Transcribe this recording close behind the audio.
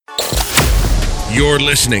You're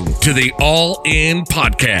listening to the All In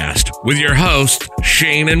Podcast with your hosts,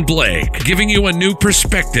 Shane and Blake, giving you a new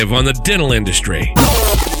perspective on the dental industry.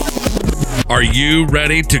 Are you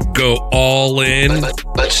ready to go all in?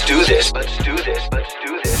 Let's do this.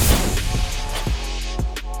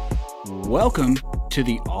 Welcome to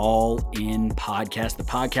the All In Podcast, the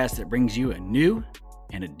podcast that brings you a new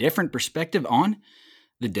and a different perspective on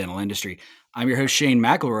the dental industry. I'm your host, Shane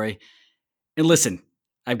McElroy. And listen,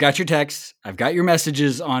 I've got your texts, I've got your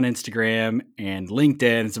messages on Instagram and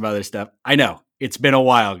LinkedIn and some other stuff. I know it's been a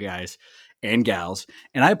while, guys and gals,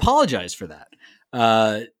 and I apologize for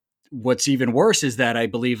that. What's even worse is that I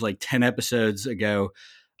believe like 10 episodes ago,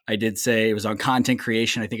 I did say it was on content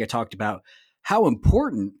creation. I think I talked about how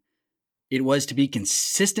important it was to be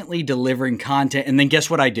consistently delivering content. And then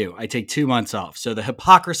guess what I do? I take 2 months off. So the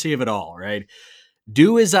hypocrisy of it all, right?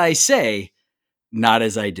 Do as I say, not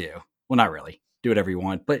as I do. Well, not really. Do whatever you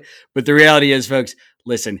want. But the reality is, folks,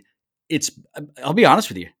 listen, I'll be honest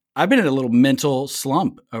with you. I've been in a little mental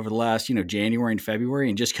slump over the last, January and February,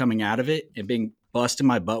 and just coming out of it and being busting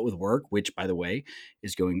my butt with work, which, by the way,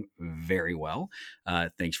 is going very well.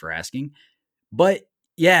 Thanks for asking. But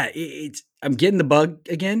yeah, I'm getting the bug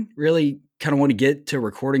again. Really kind of want to get to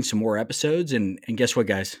recording some more episodes. And guess what,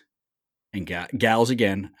 guys? And gals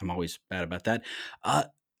again. I'm always bad about that.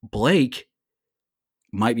 Blake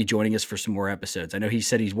might be joining us for some more episodes. I know he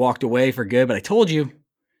said he's walked away for good, but I told you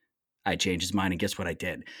I changed his mind, and guess what I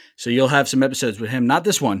did? So you'll have some episodes with him. Not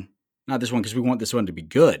this one, because we want this one to be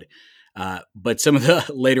good. But some of the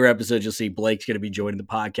later episodes, you'll see Blake's going to be joining the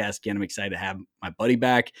podcast again. I'm excited to have my buddy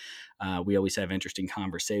back. We always have interesting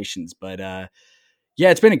conversations, but yeah,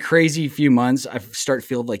 it's been a crazy few months. I start to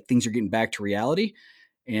feel like things are getting back to reality,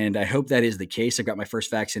 and I hope that is the case. I've got my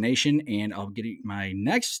first vaccination, and I'll get my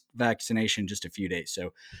next vaccination in just a few days.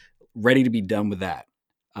 So ready to be done with that.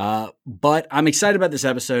 But I'm excited about this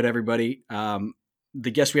episode, everybody.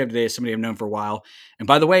 The guest we have today is somebody I've known for a while. And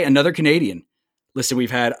by the way, another Canadian. Listen,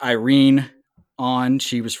 we've had Irene on.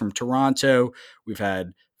 She was from Toronto. We've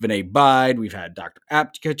had Vinay Bide. We've had Dr.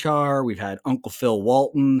 Aptekar. We've had Uncle Phil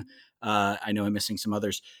Walton. I know I'm missing some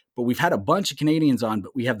others. But we've had a bunch of Canadians on.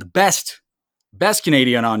 But we have the best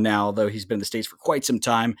Canadian on now, although he's been in the States for quite some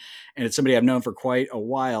time. And it's somebody I've known for quite a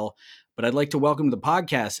while. But I'd like to welcome to the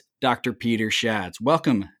podcast, Dr. Peter Shatz.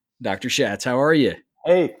 Welcome, Dr. Shatz. How are you?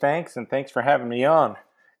 Hey, thanks. And thanks for having me on.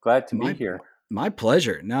 Glad to be here. My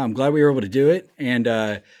pleasure. No, I'm glad we were able to do it.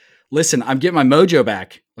 And listen, I'm getting my mojo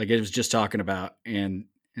back, like I was just talking about. And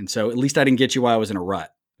so at least I didn't get you while I was in a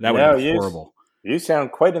rut. That would have been horrible. You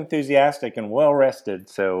sound quite enthusiastic and well rested.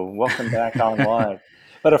 So welcome back online.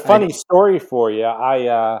 But a funny story for you.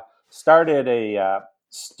 I started a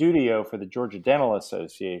studio for the Georgia Dental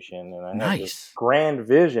Association, and I had this grand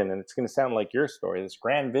vision, and it's going to sound like your story, this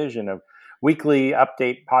grand vision of weekly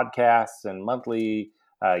update podcasts and monthly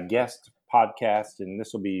guest podcasts, and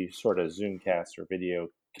this will be sort of Zoomcast or video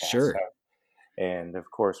cast. Sure. And of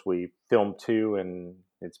course, we filmed 2, and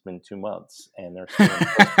it's been 2 months, and they're still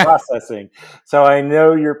in processing. So I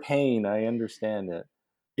know your pain. I understand it.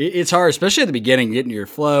 It's hard, especially at the beginning, getting your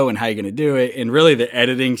flow and how you're going to do it, and really the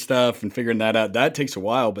editing stuff and figuring that out. That takes a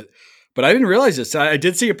while, but I didn't realize this. I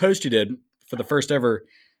did see a post you did for the first ever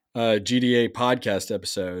GDA podcast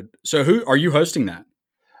episode. So who are you hosting that?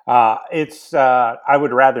 It's I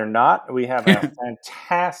would rather not. We have a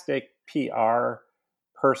fantastic PR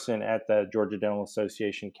person at the Georgia Dental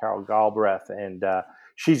Association, Carol Galbraith, and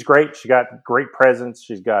she's great. She got great presence.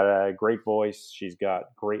 She's got a great voice. She's got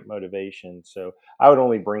great motivation. So I would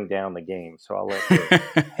only bring down the game. So I'll let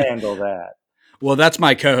her handle that. Well, that's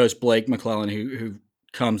my co-host, Blake McClellan, who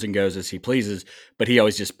comes and goes as he pleases, but he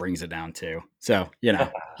always just brings it down too. So, you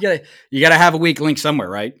gotta have a weak link somewhere,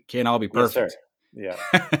 right? Can't all be perfect. Yes,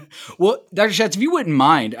 sir. Yeah. Well, Dr. Shatz, if you wouldn't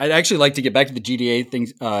mind, I'd actually like to get back to the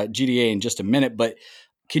GDA in just a minute, but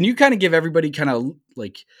can you kind of give everybody kind of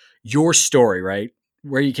like your story, right?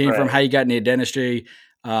 Where you came from, how you got into dentistry,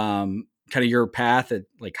 kind of your path at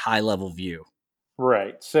like high level view.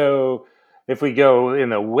 Right. So if we go in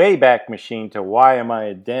the way back machine to why am I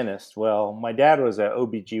a dentist? Well, my dad was an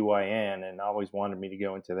OBGYN and always wanted me to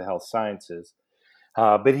go into the health sciences.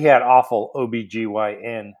 But he had awful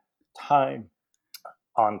OBGYN time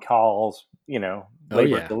on calls,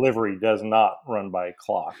 labor delivery does not run by a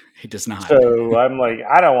clock. It does not. So I'm like,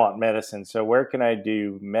 I don't want medicine. So where can I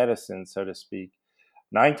do medicine, so to speak?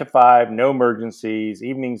 9 to 5, no emergencies,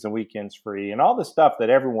 evenings and weekends free, and all the stuff that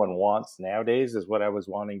everyone wants nowadays is what I was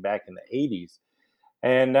wanting back in the 80s.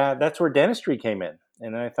 And that's where dentistry came in.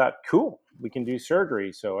 And I thought, cool, we can do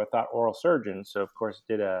surgery. So I thought oral surgeon. So, of course,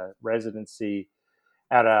 did a residency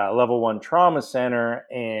at a level 1 trauma center,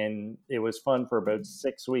 and it was fun for about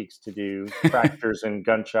 6 weeks to do fractures and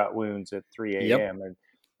gunshot wounds at 3 Yep. a.m. And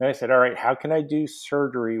then I said, all right, how can I do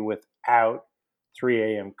surgery without 3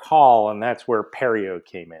 a.m. call? And that's where perio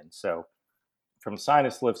came in. So from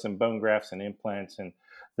sinus lifts and bone grafts and implants and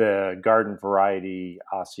the garden variety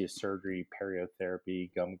osseous surgery, periotherapy,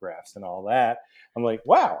 gum grafts, and all that, I'm like,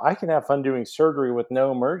 wow, I can have fun doing surgery with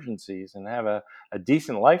no emergencies and have a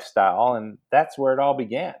decent lifestyle. And that's where it all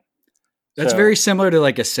began. That's So, very similar to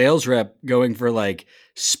like a sales rep going for like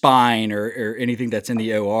spine or anything that's in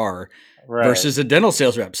the OR right. versus a dental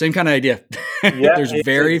sales rep. Same kind of idea. Yeah, There's it's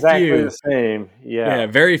very exactly the few, same. Yeah.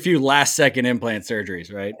 very few last second implant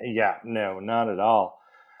surgeries, right? Yeah. No, not at all.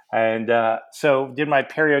 And so did my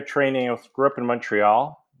perio training. I grew up in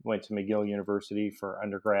Montreal, went to McGill University for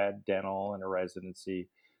undergrad dental and a residency,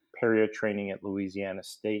 perio training at Louisiana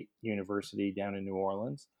State University down in New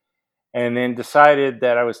Orleans, and then decided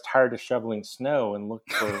that I was tired of shoveling snow and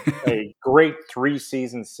looked for a great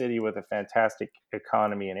 3-season city with a fantastic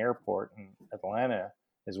economy and airport. And Atlanta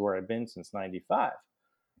is where I've been since '95.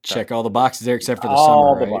 So Check all the boxes there except for the summer,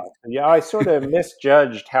 all the right? boxes. Yeah, I sort of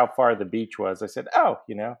misjudged how far the beach was. I said, oh,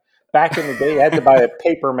 back in the day, I had to buy a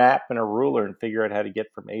paper map and a ruler and figure out how to get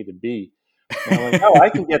from A to B. And I'm like, oh, I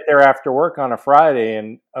can get there after work on a Friday.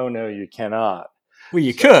 And oh, no, you cannot. Well,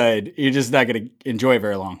 you So, could. You're just not going to enjoy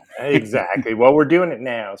very long. exactly. Well, we're doing it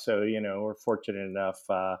now. So, we're fortunate enough.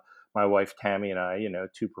 My wife, Tammy, and I,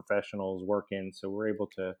 2 professionals working. So we're able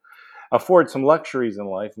to afford some luxuries in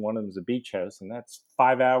life. One of them is a beach house, and that's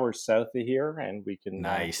 5 hours south of here. And we can hit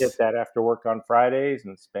Nice. that after work on Fridays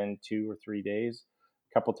and spend 2 or 3 days,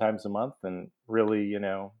 a couple times a month, and really,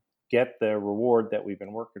 get the reward that we've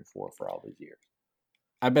been working for all these years.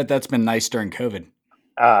 I bet that's been nice during COVID.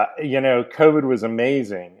 COVID was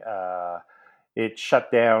amazing. It shut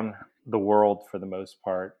down the world for the most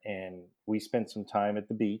part, and we spent some time at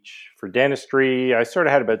the beach for dentistry. I sort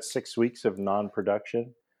of had about 6 weeks of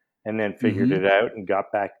non-production, and then figured it out and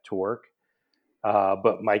got back to work.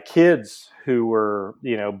 But my kids, who were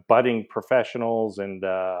budding professionals and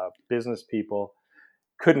business people,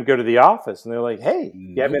 couldn't go to the office, and they're like, "Hey,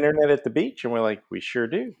 you have Nope. internet at the beach?" And we're like, "We sure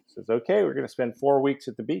do." Says, "Okay, we're going to spend 4 weeks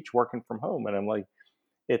at the beach working from home." And I'm like,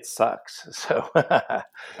 it sucks. So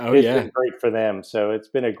Oh, it's yeah. been great for them. So it's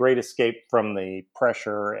been a great escape from the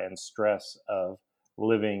pressure and stress of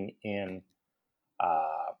living in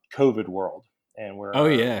COVID world. And Oh,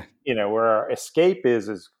 yeah. where our escape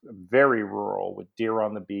is very rural with deer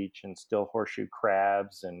on the beach and still horseshoe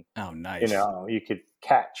crabs. And, Oh, nice. you could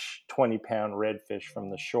catch 20-pound redfish from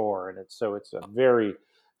the shore. And it's a very,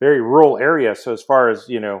 very rural area. So as far as,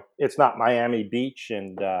 it's not Miami Beach,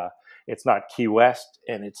 and it's not Key West,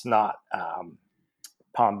 and it's not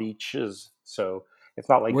Palm Beaches. So it's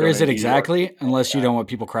not like Where going is to it New York. exactly? Unless you don't want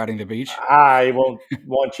people crowding the beach. I won't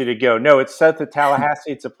want you to go. No, it's south of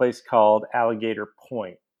Tallahassee. It's a place called Alligator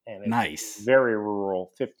Point, and it's Nice. very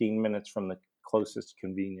rural, 15 minutes from the closest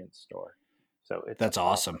convenience store. So it's That's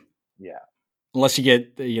awesome. awesome. Yeah. Unless you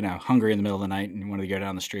get, hungry in the middle of the night and you want to go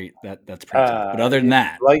down the street. That's pretty tough. But other than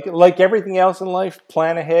Yeah, that, like everything else in life,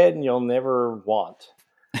 plan ahead and you'll never want.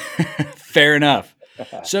 fair enough.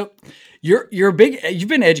 So you're big. You've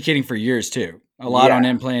been educating for years too. A lot Yeah, on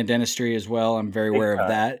implant dentistry as well. I'm very big aware of time.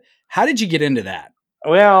 that. How did you get into that?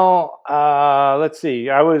 Well, let's see.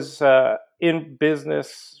 I was in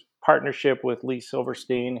business partnership with Lee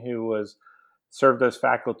Silverstein, who was served as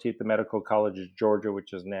faculty at the Medical College of Georgia,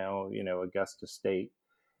 which is now Augusta State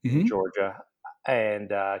in Hmm. Georgia,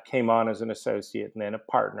 and came on as an associate and then a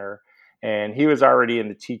partner. And he was already in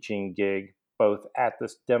the teaching gig, both at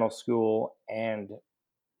this dental school and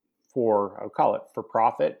I'll call it for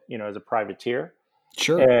profit, as a privateer.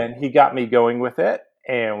 Sure. And he got me going with it.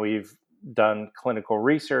 And we've done clinical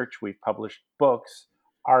research. We've published books,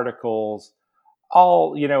 articles,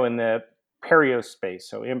 all, in the perio space.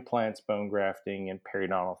 So implants, bone grafting, and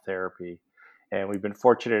periodontal therapy. And we've been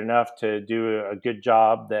fortunate enough to do a good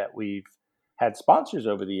job that we've had sponsors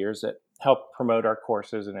over the years that help promote our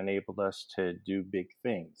courses and enabled us to do big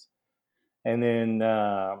things. And then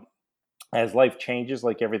as life changes,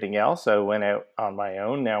 like everything else, I went out on my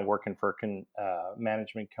own, now working for a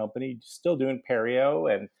management company, still doing perio.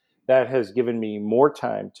 And that has given me more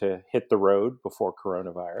time to hit the road before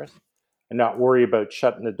coronavirus and not worry about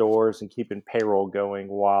shutting the doors and keeping payroll going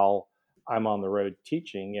while I'm on the road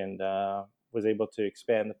teaching, and was able to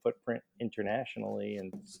expand the footprint internationally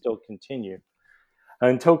and still continue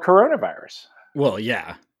until coronavirus. Well,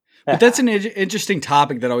 yeah, but that's an interesting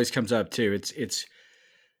topic that always comes up too. It's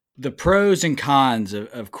the pros and cons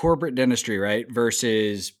of corporate dentistry, right,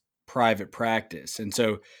 versus private practice. And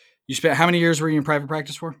so, You spent how many years were you in private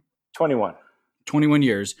practice for? 21. 21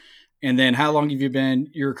 years. And then how long have you been?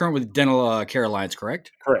 You're current with Dental Care Alliance,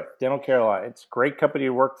 correct? Correct. Dental Care Alliance. It's a great company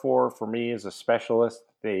to work for me as a specialist.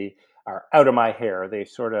 They are out of my hair.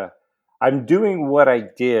 I'm doing what I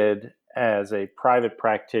did as a private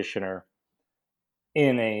practitioner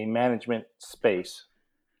in a management space,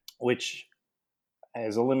 which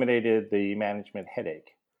has eliminated the management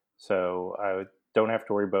headache. So I don't have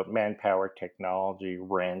to worry about manpower, technology,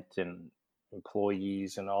 rent, and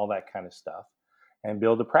employees, and all that kind of stuff, and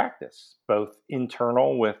build a practice, both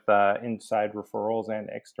internal with inside referrals and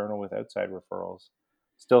external with outside referrals,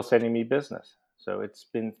 still sending me business. So it's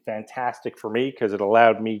been fantastic for me because it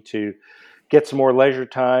allowed me to get some more leisure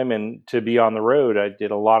time and to be on the road. I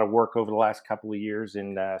did a lot of work over the last couple of years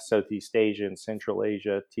in Southeast Asia and Central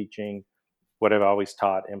Asia, teaching what I've always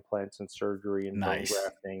taught: implants and surgery and bone Nice.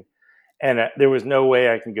 grafting. And there was no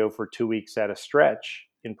way I can go for 2 weeks at a stretch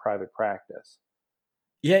in private practice.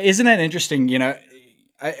 Yeah, isn't that interesting?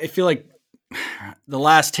 I feel like the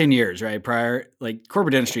last 10 years, right? Prior, like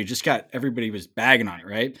corporate dentistry just everybody was bagging on it,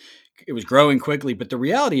 right? It was growing quickly, but the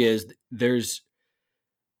reality is there's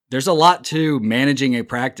a lot to managing a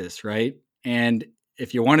practice, right? And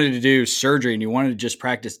if you wanted to do surgery and you wanted to just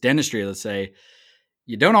practice dentistry, let's say,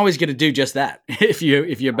 you don't always get to do just that. If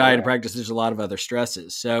you buy into practice, there's a lot of other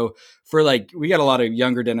stresses. So we got a lot of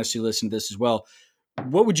younger dentists who listen to this as well.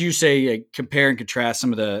 What would you say, compare and contrast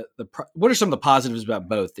some of what are some of the positives about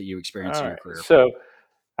both that you experienced All in your right. career? So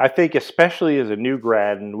I think, especially as a new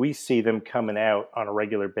grad, and we see them coming out on a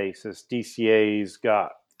regular basis. DCA's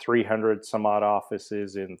got 300 some odd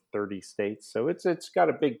offices in 30 states. So it's got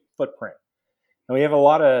a big footprint. And we have a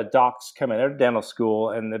lot of docs coming out of dental school.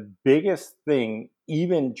 And the biggest thing,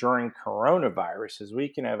 even during coronavirus, is we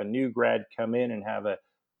can have a new grad come in and have a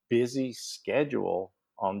busy schedule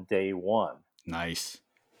on day one. Nice.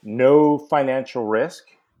 No financial risk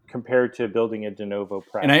compared to building a de novo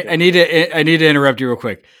practice. And I need to interrupt you real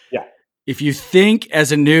quick. Yeah. If you think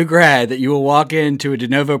as a new grad that you will walk into a de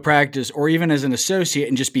novo practice or even as an associate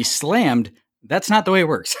and just be slammed, that's not the way it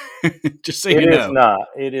works. Just so you know. It is not.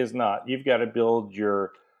 It is not. You've got to build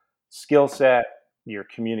your skill set, your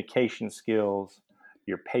communication skills,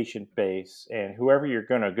 your patient base, and whoever you're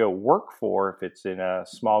going to go work for, if it's in a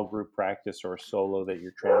small group practice or a solo that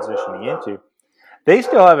you're transitioning into, they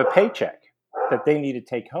still have a paycheck that they need to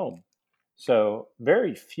take home. So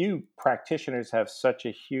very few practitioners have such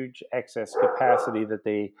a huge excess capacity that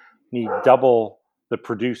they need double the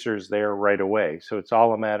producers there right away. So it's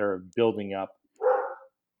all a matter of building up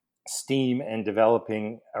steam and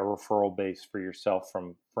developing a referral base for yourself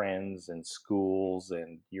from friends and schools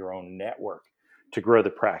and your own network to grow the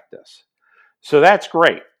practice. So that's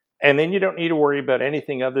great. And then you don't need to worry about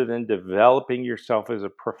anything other than developing yourself as a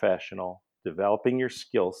professional, developing your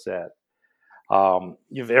skill set.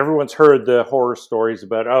 Everyone's heard the horror stories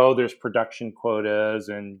about, there's production quotas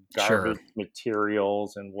and garbage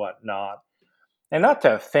materials and whatnot. And not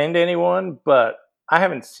to offend anyone, but I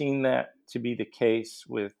haven't seen that to be the case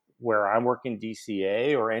with where I'm working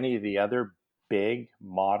DCA or any of the other big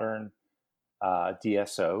modern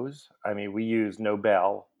DSOs. I mean, we use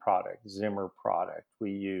Nobel product, Zimmer product.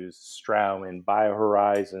 We use Straumann,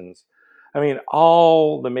 BioHorizons. I mean,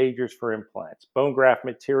 all the majors for implants, bone graft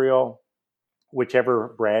material,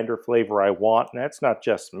 whichever brand or flavor I want. And that's not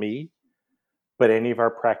just me, but any of our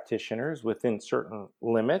practitioners within certain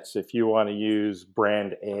limits. If you want to use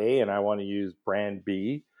brand A and I want to use brand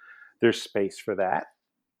B, there's space for that.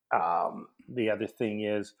 The other thing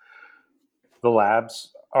is the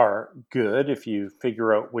labs are good if you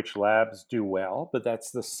figure out which labs do well, but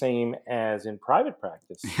that's the same as in private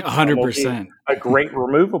practice. 100%. A great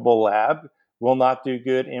removable lab will not do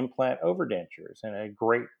good implant overdentures, and a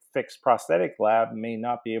great fixed prosthetic lab may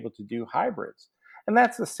not be able to do hybrids. And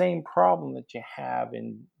that's the same problem that you have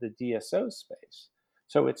in the DSO space.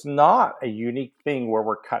 So it's not a unique thing where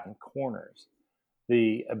we're cutting corners.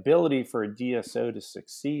 The ability for a DSO to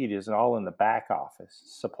succeed is all in the back office: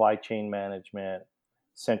 supply chain management,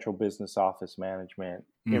 central business office management,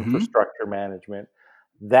 infrastructure management.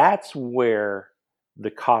 That's where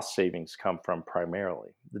the cost savings come from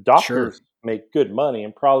primarily. The doctors make good money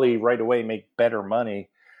and probably right away make better money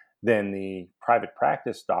than the private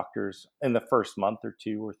practice doctors in the first month or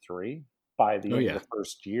 2 or 3. By the end of the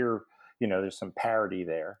first year, there's some parity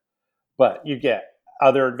there. But you get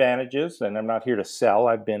other advantages, and I'm not here to sell.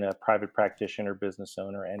 I've been a private practitioner, business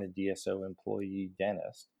owner, and a DSO employee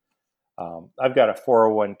dentist. I've got a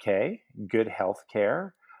 401k, good health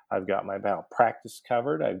care. I've got my malpractice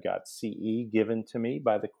covered. I've got CE given to me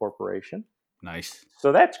by the corporation. Nice.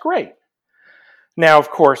 So that's great. Now, of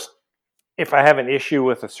course, if I have an issue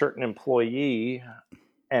with a certain employee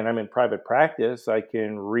and I'm in private practice, I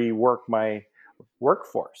can rework my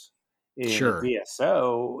workforce. In a Sure.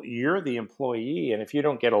 DSO, you're the employee, and if you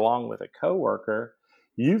don't get along with a coworker,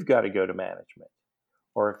 you've got to go to management.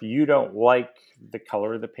 Or if you don't like the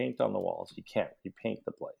color of the paint on the walls, you can't repaint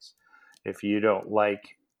the place. If you don't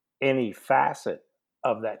like any facet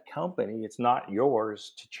of that company, it's not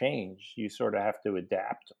yours to change. You sort of have to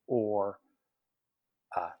adapt or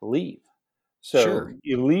leave. So Sure.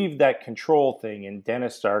 you leave that control thing, and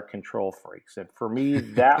dentists are control freaks. And for me,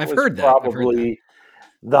 that I've was heard that. I've heard that. probably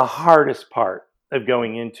the hardest part of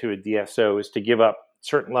going into a DSO, is to give up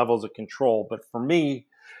certain levels of control. But for me,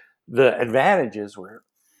 the advantages were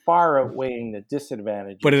far outweighing the But it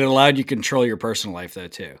disadvantages. allowed you to control your personal life though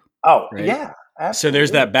too, Oh, right? yeah, So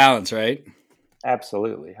there's absolutely. that balance, right?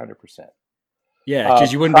 Absolutely, 100%. Yeah,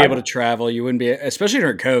 because you wouldn't be able to Private, travel. You wouldn't be, especially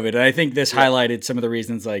during COVID. And I think this yeah, highlighted some of the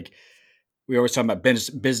reasons. Like we always talk about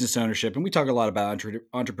business ownership, and we talk a lot about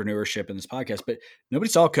entrepreneurship in this podcast. But nobody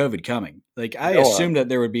saw COVID coming. Like I no one. assumed that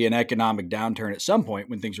there would be an economic downturn at some point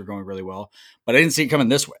when things were going really well, but I didn't see it coming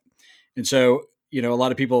this way. And so, a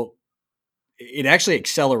lot of people, it actually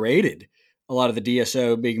accelerated a lot of the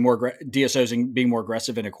DSOs and being more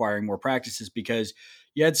aggressive in acquiring more practices, because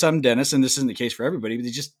you had some dentists, and this isn't the case for everybody, but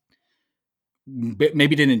they just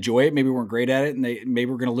maybe didn't enjoy it, maybe weren't great at it, and they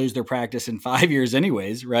maybe were going to lose their practice in 5 years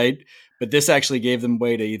anyways, right? But this actually gave them a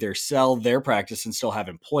way to either sell their practice and still have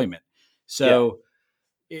employment. Yeah, So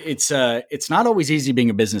it's not always easy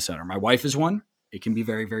being a business owner. My wife is one. It can be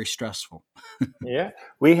very, very stressful. yeah.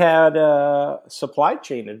 We had supply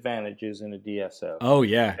chain advantages in a DSO. Oh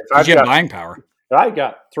yeah, If because you have buying power. I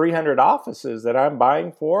got 300 offices that I'm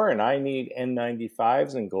buying for, and I need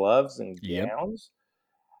N95s and gloves and Yep. gowns.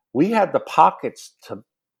 We had the pockets to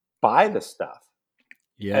buy the stuff.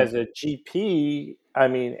 As Yep. a GP, I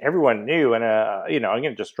mean, everyone knew, and I'm going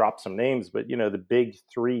to just drop some names, but the big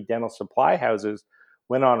three dental supply houses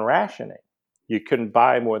went on rationing. You couldn't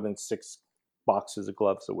buy more than 6 boxes of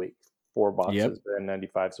gloves a week, 4 boxes Yep. of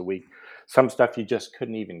N95s a week. Some stuff you just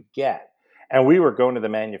couldn't even get. And we were going to the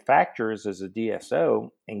manufacturers as a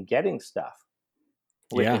DSO and getting stuff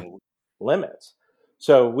Yeah. within limits.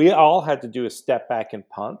 So we all had to do a step back and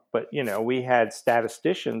punt, but we had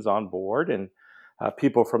statisticians on board and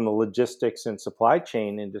people from the logistics and supply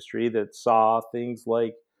chain industry that saw things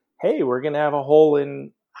like, hey, we're going to have a hole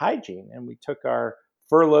in hygiene, and we took our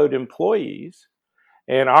furloughed employees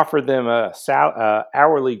and offered them a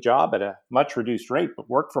hourly job at a much reduced rate, but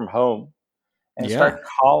work from home, and Yeah. start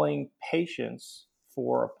calling patients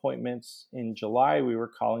for appointments. In July, we were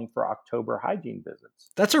calling for October hygiene visits.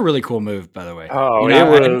 That's a really cool move, by the way. Oh, I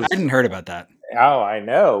hadn't heard about that. oh, I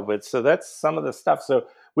know. But so that's some of the stuff. So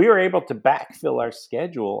we were able to backfill our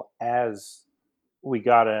schedule as we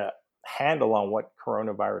got a handle on what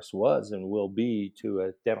coronavirus was and will be to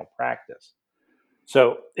a dental practice.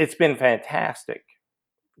 So it's been fantastic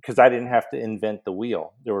because I didn't have to invent the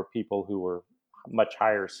wheel. There were people who were much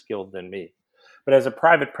higher skilled than me. But as a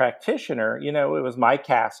private practitioner, it was my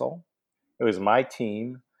castle, it was my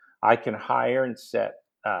team. I can hire and set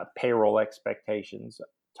payroll expectations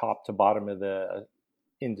top to bottom of the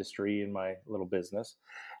industry in my little business,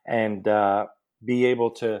 and be able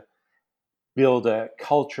to build a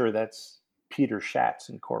culture that's Peter Shatz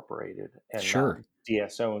Incorporated and not Sure.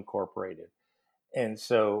 DSO Incorporated. And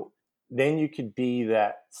so then you could be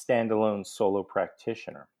that standalone solo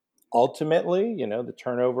practitioner. Ultimately, the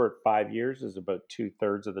turnover at 5 years is about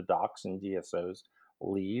 2/3 of the docs and DSOs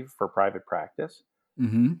leave for private practice.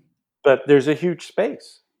 Mm-hmm. But there's a huge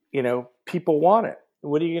space. People want it.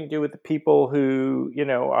 What are you going to do with the people who,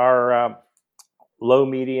 are low,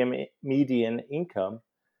 median income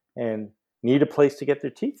and need a place to get their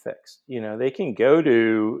teeth fixed? They can go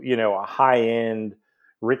to, a high end,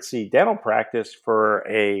 ritzy dental practice for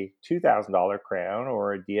a $2,000 crown,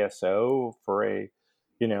 or a DSO for a,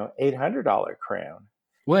 $800 crown.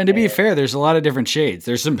 Well, and to be And fair, there's a lot of different shades.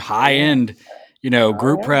 There's some high yeah, end, oh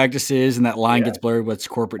group yeah, practices, and that line yeah. gets blurred. What's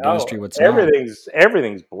corporate Oh, dentistry? What's not?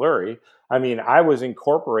 everything's blurry. I mean, I was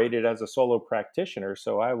incorporated as a solo practitioner,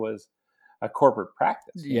 so I was a corporate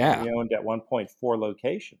practice. Yeah, We owned at one point 4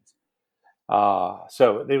 locations. And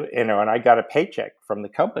I got a paycheck from the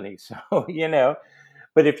company. So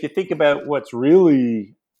but if you think about what's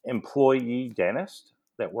really employee dentist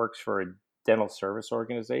that works for a dental service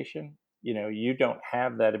organization, you don't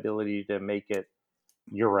have that ability to make it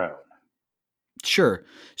your own. sure.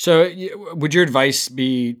 So, would your advice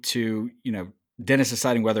be to dentists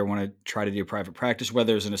deciding whether I want to try to do private practice,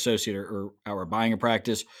 whether as an associate or buying a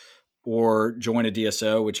practice, or join a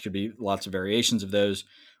DSO, which could be lots of variations of those?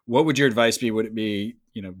 What would your advice be? Would it be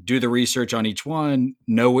do the research on each one,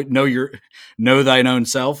 know thine own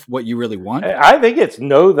self, what you really want? I think it's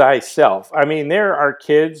know thyself. I mean, there are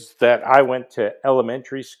kids that I went to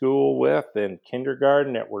elementary school with and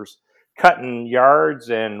kindergarten that were cutting yards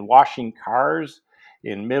and washing cars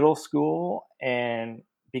in middle school and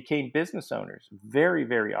became business owners, very,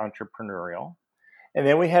 very entrepreneurial. And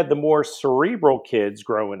then we had the more cerebral kids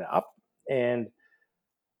growing up. And,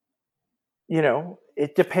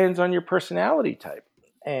 it depends on your personality type.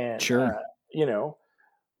 And, Sure. you know,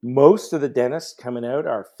 most of the dentists coming out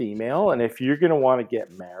are female. And if you're going to want to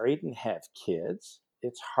get married and have kids,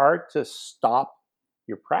 it's hard to stop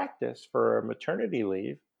your practice for a maternity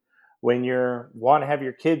leave when you want to have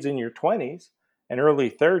your kids in your 20s and early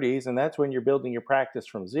 30s. And that's when you're building your practice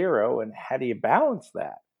from zero. And how do you balance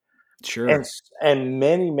that? Sure. And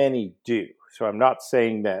many do. So I'm not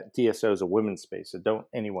saying that DSO is a women's space. So don't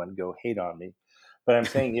anyone go hate on me. But I'm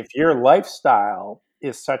saying if your lifestyle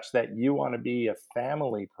is such that you want to be a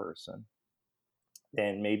family person,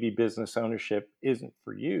 then maybe business ownership isn't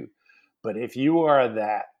for you. But if you are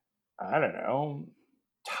that, I don't know,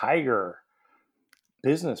 tiger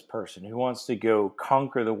business person who wants to go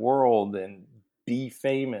conquer the world and be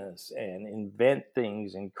famous and invent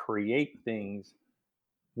things and create things,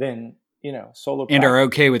 then solo And practice. are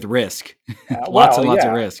okay with risk. Lots Well, and lots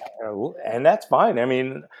of yeah, risk. and that's fine. I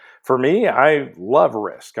mean, for me, I love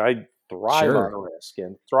risk. I thrive on Sure. risk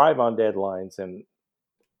and thrive on deadlines, and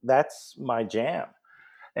that's my jam.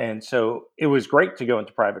 And so it was great to go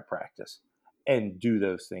into private practice and do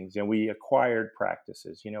those things. And we acquired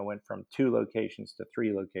practices, went from 2 locations to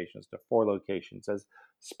 3 locations to 4 locations as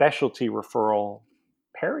specialty referral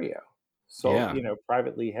perio. So, Yeah.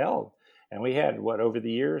 privately held. And we had over the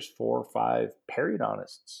years, 4 or 5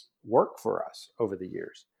 periodontists work for us over the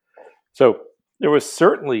years. So there was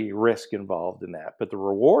certainly risk involved in that, but the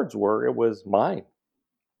rewards it was mine. It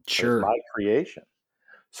was Sure. my creation.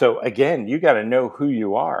 So again, you got to know who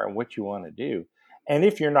you are and what you want to do. And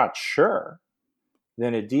if you're not sure,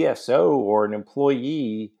 then a DSO or an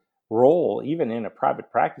employee role, even in a private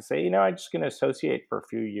practice, say, I'm just going to associate for a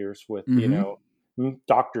few years with, Mm-hmm.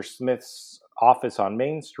 Dr. Smith's office on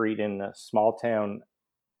Main Street in a small town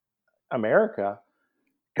America,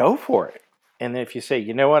 go for it. And if you say,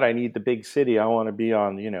 you know what, I need the big city, I want to be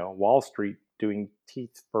on, Wall Street doing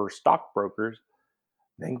teeth for stockbrokers,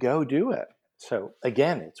 then go do it. So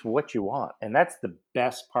again, it's what you want. And that's the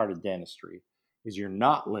best part of dentistry is you're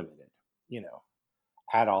not limited,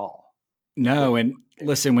 at all. No. And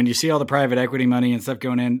listen, when you see all the private equity money and stuff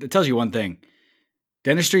going in, it tells you one thing.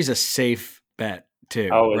 Dentistry is a safe bet too,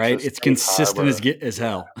 Oh, it's a right? It's safe consistent harbor. as Yeah.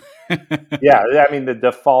 hell. Yeah. I mean, the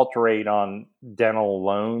default rate on dental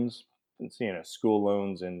loans, school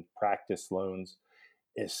loans and practice loans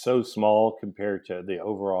is so small compared to the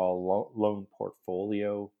overall loan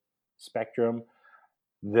portfolio spectrum.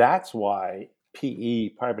 That's why PE,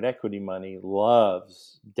 private equity money,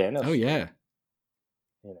 loves Oh dentistry. yeah.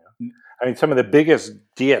 I mean, some of the biggest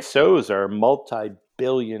DSOs are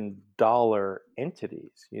multi-billion-dollar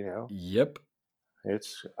entities. Yep.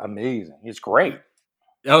 It's amazing. It's great.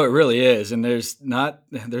 Oh, it really is. And there's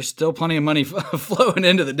still plenty of money flowing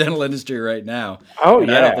into the dental industry right now. Oh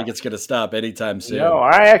And I don't yeah. think it's going to stop anytime No, soon.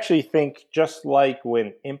 I actually think just like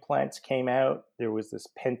when implants came out, there was this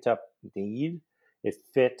pent-up need. It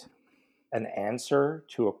fit an answer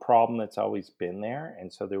to a problem that's always been there.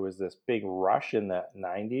 And so there was this big rush in the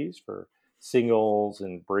 90s for singles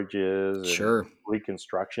and bridges and Sure.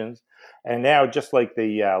 reconstructions. And now, just like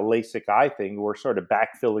the LASIK eye thing, we're sort of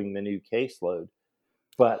backfilling the new caseload.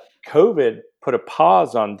 But COVID put a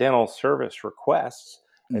pause on dental service requests.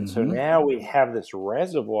 And so Mm-hmm. now we have this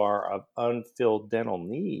reservoir of unfilled dental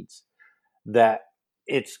needs that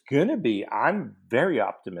it's going to be, I'm very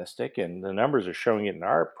optimistic, and the numbers are showing it in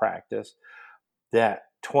our practice, that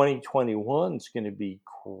 2021 is going to be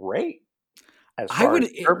great as I far would,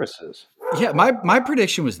 as services. yeah. My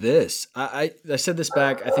prediction was this. I said this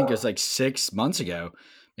back. I think it was like 6 months ago,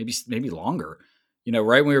 maybe longer.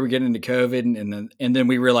 Right when we were getting into COVID, and then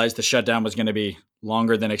we realized the shutdown was going to be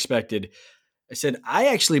longer than expected. I said I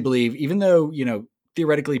actually believe, even though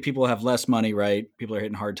theoretically people have less money, right? People are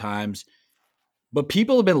hitting hard times, but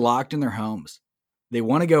people have been locked in their homes. They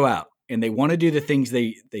want to go out and they want to do the things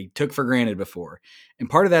they took for granted before. And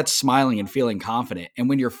part of that's smiling and feeling confident. And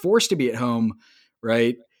when you're forced to be at home,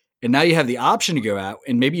 right? And now you have the option to go out,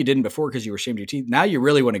 and maybe you didn't before because you were ashamed of your teeth. Now you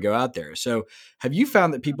really want to go out there. So have you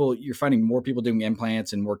found that you're finding more people doing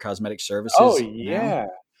implants and more cosmetic Oh, services now? yeah.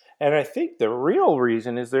 And I think the real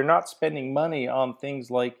reason is they're not spending money on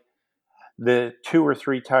things like the 2 or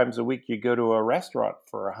 3 times a week you go to a restaurant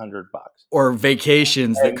for $100. Or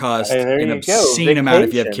vacations that And cost there an you go, obscene amount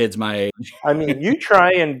if you have vacation. kids my age. I mean, you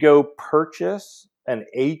try and go purchase an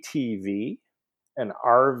ATV, an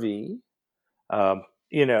RV, um,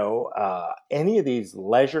 any of these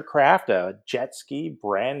leisure craft, a jet ski,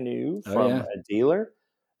 brand new Oh, from yeah. a dealer,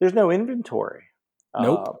 there's no inventory.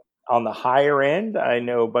 Nope. On the higher end, I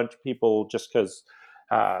know a bunch of people just because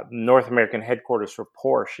North American headquarters for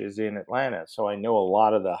Porsche is in Atlanta. So I know a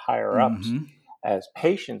lot of the higher ups Mhm. as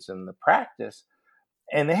patients in the practice,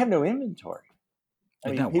 and they have no inventory. I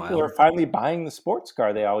Isn't mean, that people are wild? finally buying the sports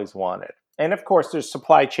car they always wanted. And of course, there's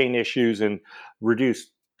supply chain issues and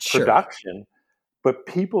reduced Sure. production, but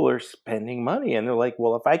people are spending money and they're like,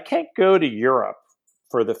 well, if I can't go to Europe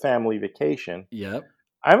for the family vacation, Yep.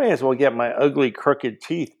 I may as well get my ugly, crooked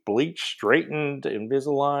teeth bleached, straightened,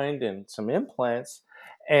 Invisaligned, and some implants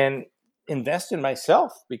and invest in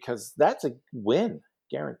myself because that's a win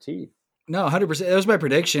guaranteed. No, 100%. That was my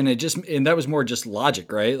prediction. And that was more just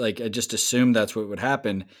logic, right? Like I just assumed that's what would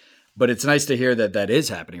happen. But it's nice to hear that that is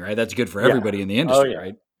happening, right? That's good for Yeah. everybody in the Oh, industry, yeah.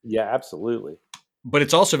 right? Yeah, absolutely. But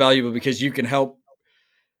it's also valuable because you can help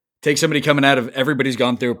take somebody coming out of everybody's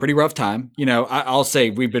gone through a pretty rough time. I'll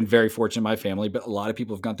say we've been very fortunate in my family, but a lot of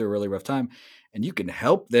people have gone through a really rough time, and you can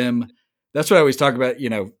help them. That's what I always talk about.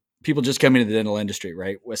 People just coming into the dental industry,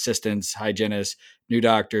 right? Assistants, hygienists, new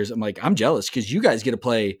doctors. I'm like, I'm jealous because you guys get to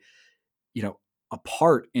play, you know, a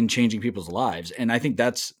part in changing people's lives, and I think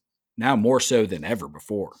that's now more so than ever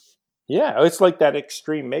before. Yeah, it's like that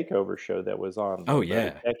extreme makeover show that was on, Oh what, about a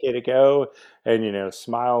yeah, decade ago, and,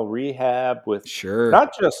 Smile Rehab with sure.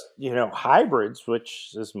 not just, hybrids,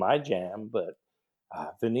 which is my jam, but,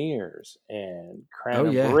 veneers and Oh crown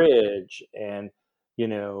and yeah, bridge and,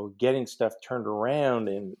 getting stuff turned around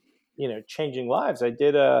and, changing lives. On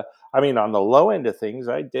the low end of things,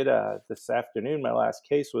 I did this afternoon, my last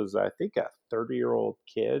case was, I think, a 30-year-old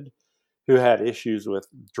kid who had issues with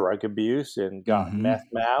drug abuse and got hmm, meth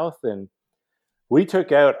mouth, and we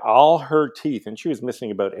took out all her teeth, and she was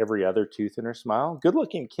missing about every other tooth in her smile. Good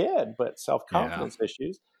looking kid, but self yeah, confidence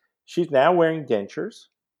issues. She's now wearing dentures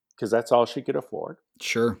because that's all she could afford.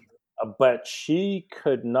 sure. But she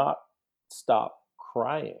could not stop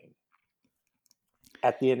crying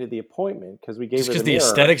at the end of the appointment because we gave Just her because the the mirror.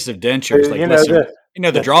 aesthetics of dentures, like, You know, listen, the, the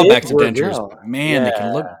the bids drawbacks of were dentures, down. but man, they can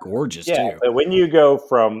Yeah. look gorgeous Yeah. too. But when you go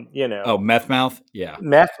from, Oh, meth mouth? Yeah.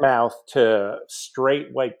 meth mouth to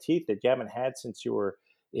straight white teeth that you haven't had since you were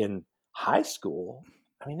in high school,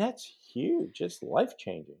 that's huge. It's life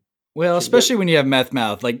changing. Well, Should get especially when you have meth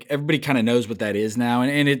mouth, like everybody kind of knows what that is now.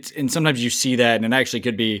 And sometimes you see that and it actually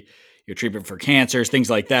could be your treatment for cancers, things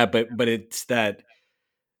like that. But it's that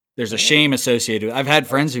there's a yeah, shame associated. I've had oh,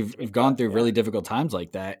 friends who've stigma. gone through Yeah, really difficult times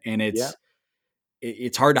like that. And yeah,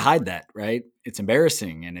 it's hard to hide that, right? It's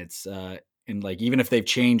embarrassing. And like, even if they've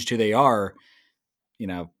changed who they are,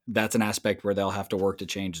 that's an aspect where they'll have to work to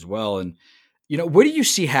change as well. And what do you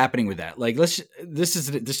see happening with that? Like,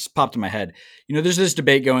 this popped in my head. There's this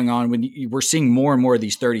debate going on when we're seeing more and more of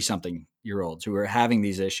these 30-something-year-olds who are having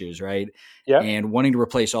these issues, right? yeah. And wanting to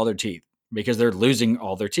replace all their teeth because they're losing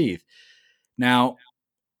all their teeth. Now,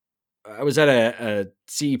 I was at a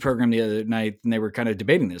CE program the other night and they were kind of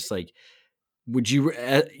debating this. Like, would you,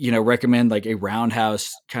 recommend like a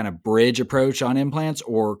roundhouse kind of bridge approach on implants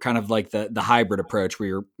or kind of like the hybrid approach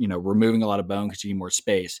where you're, removing a lot of bone because you need more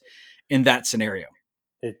space in that scenario?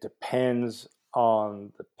 It depends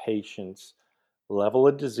on the patient's level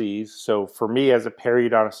of disease. So for me, as a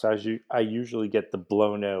periodontist, I usually get the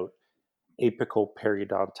blown out apical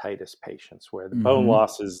periodontitis patients where the bone Mm-hmm.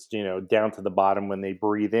 loss is, down to the bottom. When they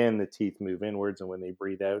breathe in, the teeth move inwards, and when they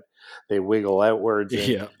breathe out, they wiggle outwards.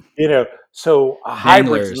 And, Yeah. so a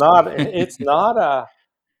hybrid's Danglers. not, it's not a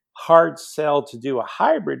hard sell to do a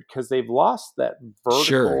hybrid because they've lost that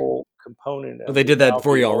Sure. vertical component Well, of they the did that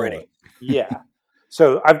for you alveolus. already. Yeah.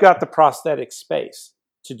 So I've got the prosthetic space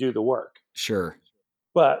to do the work. Sure.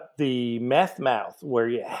 But the meth mouth, where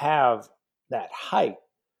you have that height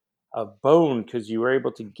of bone because you were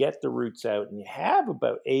able to get the roots out and you have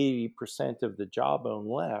about 80% of the jawbone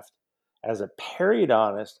left, as a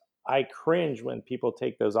periodontist, I cringe when people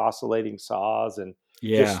take those oscillating saws and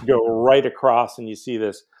Yeah. just go right across and you see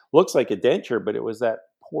this looks like a denture, but it was that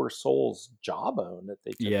poor soul's jawbone that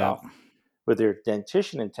they took Yeah. off with their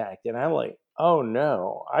dentition intact. And I'm like, oh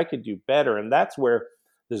no, I could do better. And that's where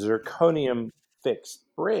the zirconium fixed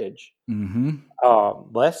bridge, Mm-hmm.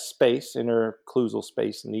 less space, interocclusal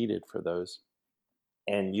space needed for those.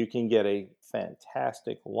 And you can get a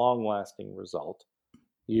fantastic, long lasting result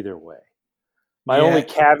either way. My only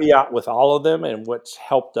caveat with all of them, and what's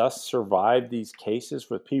helped us survive these cases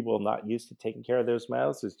with people not used to taking care of those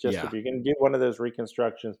mouths, is just if you're going to do one of those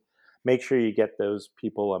reconstructions, make sure you get those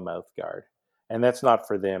people a mouth guard. And that's not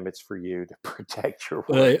for them, it's for you to protect your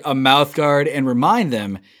work. A mouth guard, and remind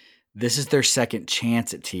them this is their second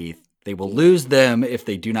chance at teeth. They will lose them if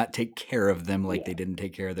they do not take care of them like they didn't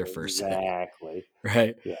take care of their first set. Exactly.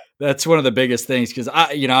 Right. Yeah. That's one of the biggest things, because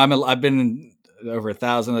I've been in over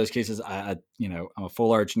 1,000 of those cases. I'm a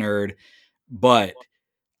full arch nerd, but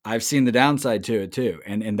I've seen the downside to it too.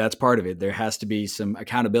 And that's part of it. There has to be some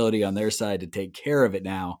accountability on their side to take care of it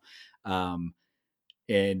now. And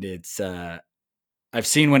it's, I've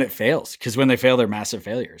seen when it fails, because when they fail, they're massive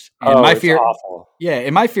failures. And my fear, awful. Yeah.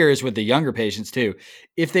 And my fear is with the younger patients too.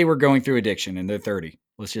 If they were going through addiction and they're 30,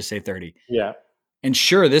 let's just say 30. Yeah. And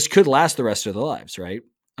sure, this could last the rest of their lives, right?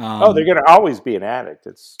 They're going to always be an addict.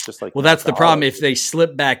 It's just like, well, that's the problem. If they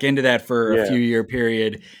slip back into that for a few year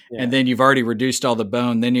period, and then you've already reduced all the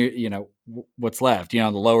bone, then what's left? The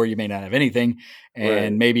lower you may not have anything,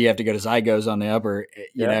 and maybe you have to go to zygos on the upper,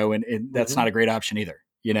 and that's not a great option either.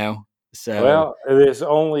 So well, there's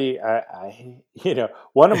only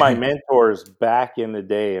one of my mentors back in the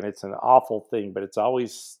day, and it's an awful thing, but it's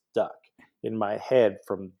always stuck in my head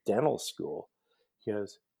from dental school. He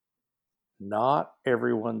goes, not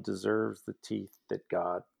everyone deserves the teeth that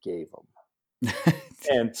God gave them.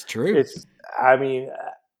 And it's true.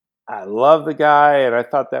 I love the guy, and I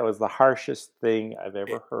thought that was the harshest thing I've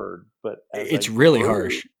ever heard. But it's really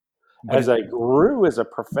harsh. As I grew as a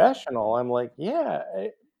professional, I'm like,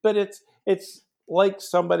 but it's like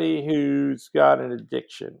somebody who's got an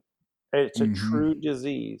addiction. It's a true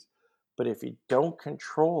disease. But if you don't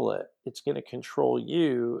control it, it's going to control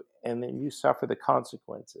you, and then you suffer the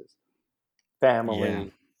consequences.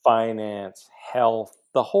 Family, finance, health,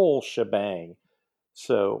 the whole shebang.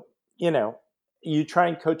 So, you try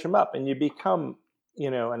and coach them up, and you become,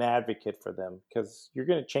 an advocate for them, because you're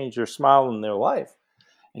going to change their smile in their life.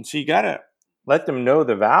 And so you got to let them know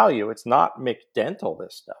the value. It's not McDental,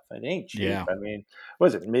 this stuff. It ain't cheap. Yeah. I mean, what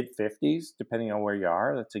is it, mid-50s, depending on where you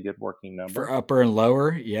are? That's a good working number. For upper and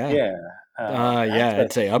lower, yeah. Yeah.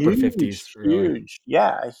 I'd say upper 50s. Huge,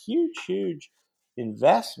 a huge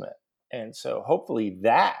investment. And so hopefully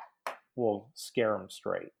that will scare them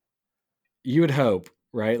straight. You would hope,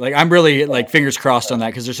 right? Like, I'm really fingers crossed on that,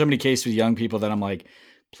 because there's so many cases with young people that I'm like,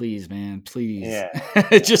 please, man, please,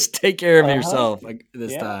 just take care of yourself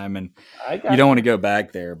this time. And you don't want to go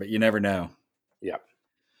back there, but you never know. Yeah.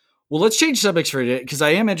 Well, let's change subjects for today, because I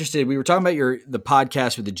am interested. We were talking about the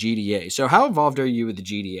podcast with the GDA. So how involved are you with the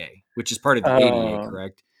GDA, which is part of the ADA,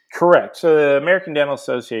 correct? Correct. So the American Dental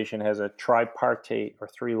Association has a tripartite or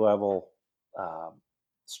 3-level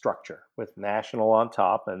structure with national on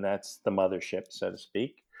top, and that's the mothership, so to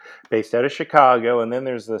speak, based out of Chicago. And then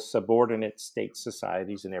there's the subordinate state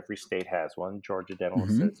societies, and every state has one, Georgia Dental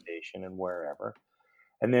Association and wherever.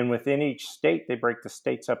 And then within each state, they break the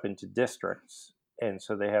states up into districts. And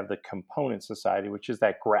so they have the component society, which is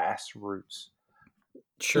that grassroots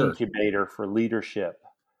incubator for leadership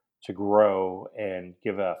to grow and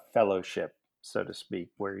give a fellowship, so to speak,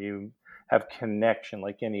 where you have connection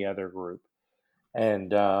like any other group.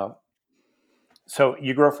 And so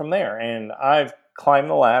you grow from there. And I've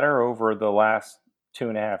climbed the ladder over the last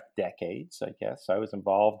 2.5 decades, I guess. I was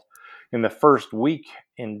involved in the first week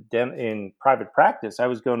in private practice. I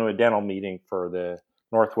was going to a dental meeting for the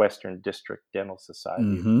Northwestern District Dental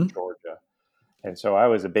Society of Georgia. And so I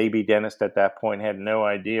was a baby dentist at that point, had no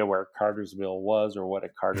idea where Cartersville was or what a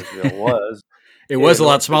Cartersville was. It was a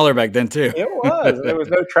lot smaller back then too. It was. There was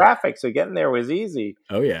no traffic, so getting there was easy.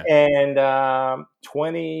 Oh, yeah. And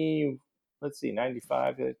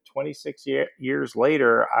 95 to 26 years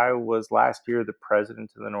later, I was last year the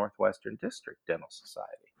president of the Northwestern District Dental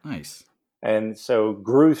Society. Nice. And so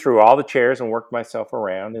grew through all the chairs and worked myself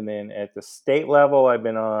around. And then at the state level, I've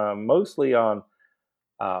been mostly on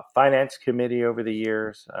finance committee over the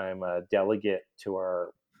years. I'm a delegate to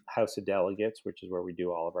our House of Delegates, which is where we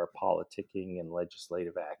do all of our politicking and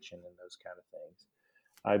legislative action and those kind of things.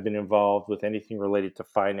 I've been involved with anything related to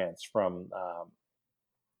finance, from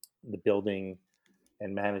the building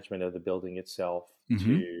and management of the building itself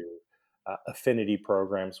to affinity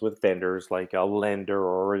programs with vendors, like a lender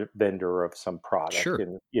or a vendor of some product. Sure.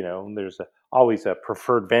 And, there's always a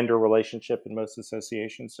preferred vendor relationship in most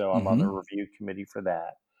associations. So I'm on the review committee for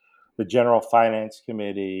that. The general finance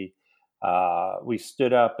committee, we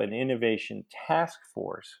stood up an innovation task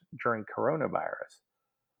force during coronavirus.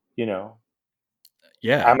 Am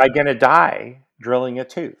I going to die drilling a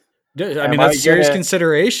tooth? I mean, that's serious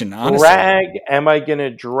consideration, honestly. Am I going to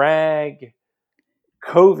drag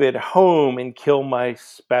COVID home and kill my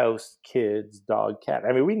spouse, kids, dog, cat.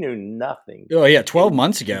 I mean, we knew nothing. Oh yeah, 12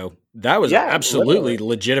 months ago, that was Yeah, absolutely literally.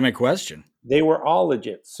 legitimate question. They were all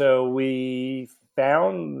legit. So we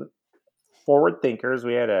found forward thinkers.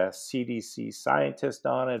 We had a CDC scientist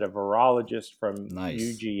on it, a virologist from Nice.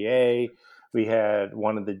 UGA. We had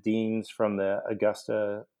one of the deans from the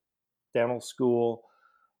Augusta Dental School,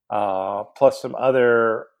 plus some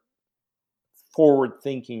other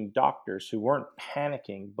forward-thinking doctors who weren't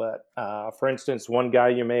panicking. But for instance, one guy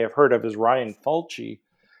you may have heard of is Ryan Fulci,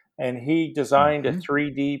 and he designed a Mhm.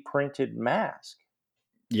 3D printed mask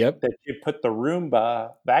Yep. that you put the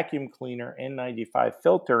Roomba vacuum cleaner N95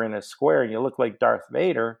 filter in a square, and you look like Darth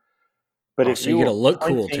Vader. But Oh, if so you you get were to look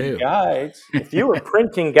cool printing too. guides, if you were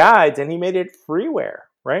printing guides, and he made it freeware,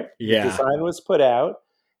 right? The Yeah. design was put out,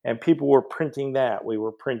 and people were printing that. We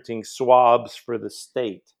were printing swabs for the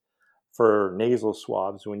state, for nasal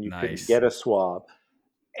swabs when you couldn't Nice. get a swab.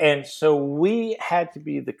 And so we had to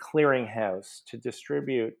be the clearinghouse to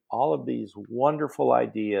distribute all of these wonderful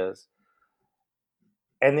ideas.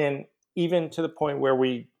 And then even to the point where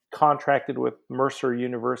we contracted with Mercer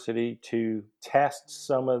University to test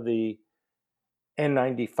some of the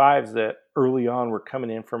N95s that early on were coming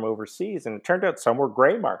in from overseas. And it turned out some were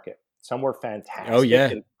gray market, some were Oh fantastic yeah.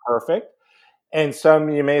 and perfect. And some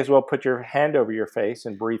you may as well put your hand over your face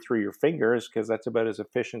and breathe through your fingers because that's about as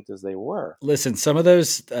efficient as they were. Listen, some of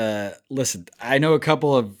those listen, I know a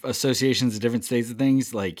couple of associations of different states and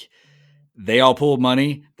things, like they all pulled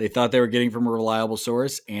money they thought they were getting from a reliable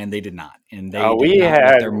source, and they did not. And they Uh, did we not get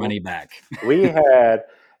had their money back. we had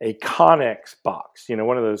a Connex box,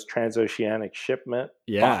 one of those transoceanic shipment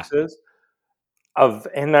Yeah. boxes of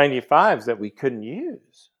N95s that we couldn't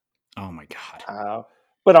use. Oh my God. Uh,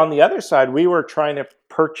 but on the other side, we were trying to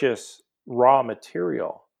purchase raw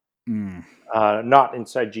material, Mm. not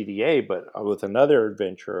inside GDA, but with another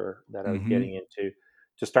adventure that I was Hmm. getting into,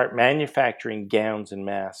 to start manufacturing gowns and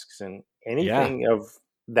masks, and Yeah. anything of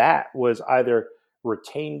that was either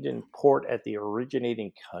retained in port at the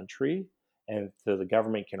originating country, and so the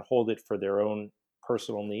government can hold it for their own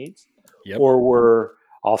personal needs, Yep. or were,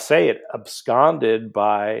 I'll say it, absconded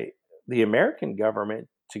by the American government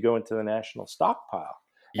to go into the national stockpile.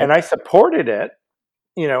 And Yep. I supported it.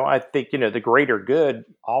 I think, the greater good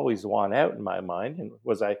always won out in my mind. And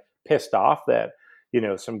was I pissed off that,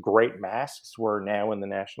 some great masks were now in the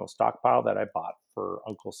national stockpile that I bought for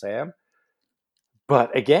Uncle Sam?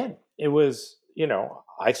 But again, it was,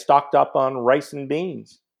 I stocked up on rice and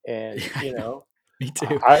beans. And, Yeah, I know. Me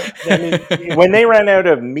too. I mean, when they ran out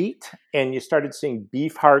of meat and you started seeing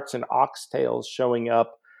beef hearts and oxtails showing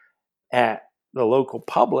up at the local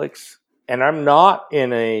Publix, and I'm not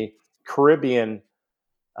in a Caribbean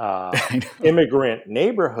I know. immigrant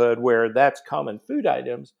neighborhood where that's common food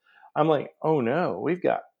items, I'm like, oh no, we've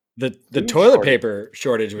got The food toilet shortage. paper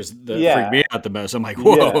shortage was the freaked Yeah, me out the most. I'm like,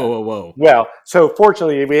 whoa, yeah. whoa, whoa. Well, so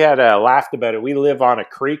fortunately, we had laughed about it. We live on a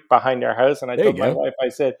creek behind our house, and I There you told my go. wife, I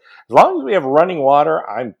said, as long as we have running water,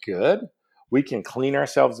 I'm good. We can clean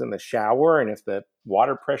ourselves in the shower, and if the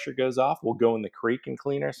water pressure goes off, we'll go in the creek and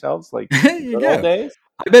clean ourselves like There the you good old go. days.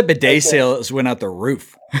 I bet I bidet said, sales went out the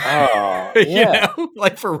roof. oh You yeah, know,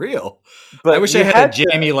 like for real. I but wish I you had a had to.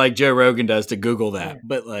 jammy like Joe Rogan does to Google that.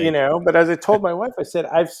 But like, But as I told my wife, I said,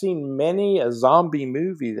 I've seen many a zombie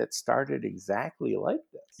movie that started exactly like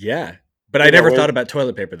this. yeah. But I never Where thought about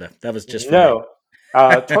toilet paper though. That was just for me. no,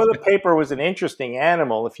 toilet paper was an interesting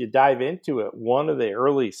animal. If you dive into it, one of the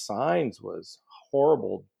early signs was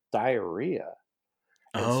horrible diarrhea.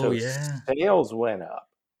 And Oh so yeah. sales went up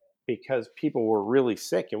because people were really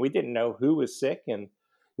sick, and we didn't know who was sick. And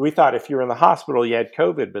we thought if you were in the hospital, you had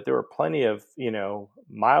COVID, but there were plenty of,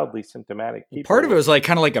 mildly symptomatic Well, part people of it with, was like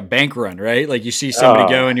kind of like a bank run, right? Like you see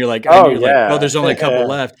somebody go and you're like, and oh, you're like, oh, yeah. there's only a couple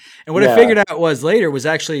left. And what I Yeah. figured out was later was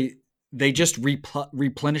actually they just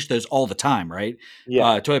replenish those all the time, right?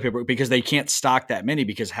 Yeah. Toilet paper because they can't stock that many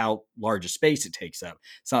because how large a space it takes up.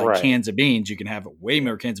 It's not like Right. cans of beans. You can have way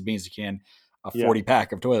more cans of beans than you can a Yeah. 40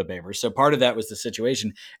 pack of toilet paper. So part of that was the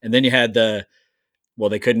situation. And then you had well,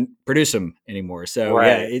 they couldn't produce them anymore. So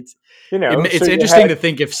yeah, Right. So it's you interesting had, to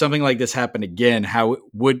think if something like this happened again, how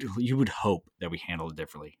would hope that we handled it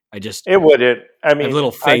differently. it wouldn't. I I have mean,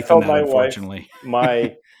 little I faith in told that, my wife unfortunately.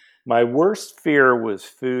 my worst fear was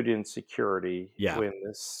food insecurity Yeah, when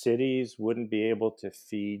the cities wouldn't be able to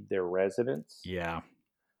feed their residents. yeah,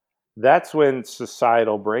 That's when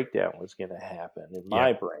societal breakdown was going to happen in my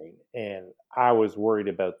yep, brain, and I was worried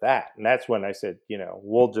about that. And that's when I said,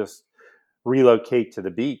 we'll just relocate to the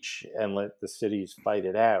beach and let the cities fight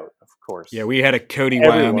it out. Of Yeah, course, we had a Cody,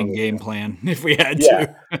 everyone Wyoming was game going. plan if we had Yeah,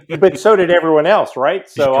 to. but so did everyone else, right?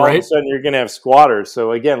 So all of a Right? sudden you're going to have squatters.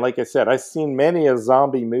 So again, like I said, I've seen many of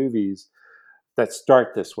zombie movies that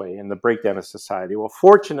start this way in the breakdown of society. Well,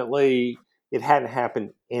 fortunately, it hadn't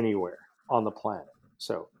happened anywhere on the planet.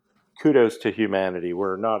 So kudos to humanity.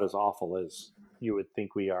 We're not as awful as you would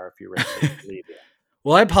think we are if you read social media.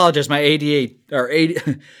 Well, I apologize. My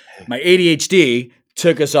my ADHD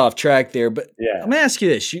took us off track there. But let Yeah, me ask you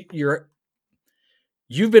this: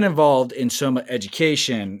 you've been involved in some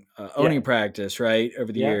education, owning yeah, a practice, right,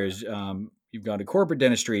 over the yeah, years. You've gone to corporate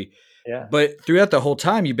dentistry, yeah, but throughout the whole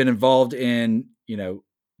time, you've been involved in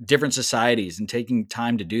different societies and taking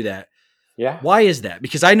time to do that. yeah. Why is that?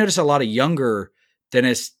 Because I notice a lot of younger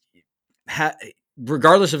dentists,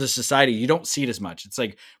 regardless of the society, you don't see it as much. It's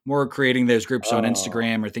like more creating those groups on Oh,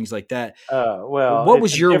 Instagram or things like that. But well, what it's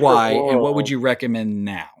was a your different why, and what would world. you recommend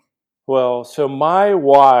now? Well, so my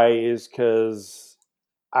why is because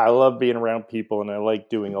I love being around people and I like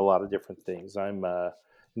doing a lot of different things. I'm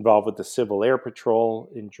involved with the Civil Air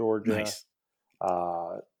Patrol in Georgia. Nice,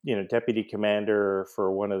 Deputy commander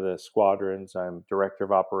for one of the squadrons. I'm director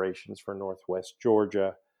of operations for Northwest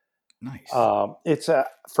Georgia. nice. It's a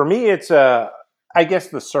for me. It's a I guess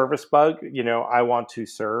the service bug. I want to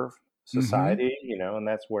serve Mm-hmm. society. And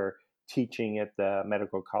that's where teaching at the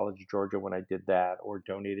Medical College of Georgia when I did that, or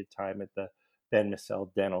donated time at the Ben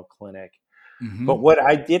Massell Dental Clinic. Mm-hmm. But what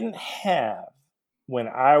I didn't have when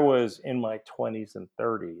I was in my 20s and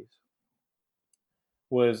 30s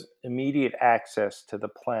was immediate access to the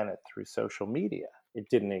planet through social media. It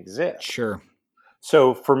didn't exist. Sure.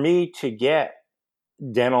 So for me to get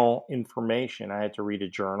dental information, I had to read a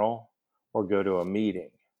journal or go to a meeting.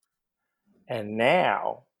 And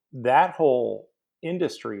now that whole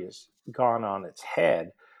industry has gone on its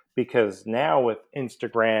head because now with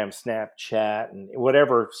Instagram, Snapchat, and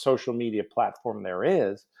whatever social media platform there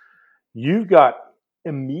is, you've got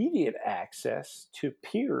immediate access to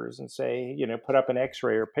peers and say, put up an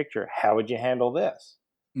x-ray or picture. How would you handle this?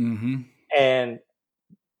 Mm-hmm. And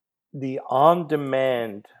the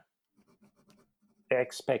on-demand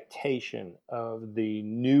expectation of the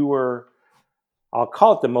newer, I'll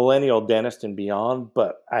call it the millennial dentist and beyond,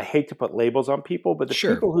 but I hate to put labels on people, but the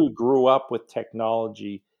Sure. people who grew up with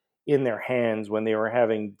technology in their hands when they were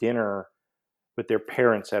having dinner with their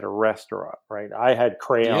parents at a restaurant, right? I had Yeah.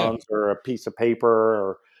 crayons or a piece of paper,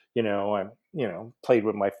 or I played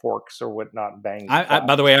with my forks or whatnot, banged By the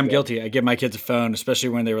glasses way, I'm together. guilty. I give my kids a phone, especially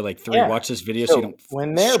when they were like 3. Yeah. Watch this video so you So don't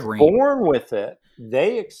when they're scream. born with it,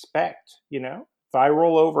 they expect, if I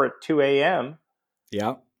roll over at 2 a.m.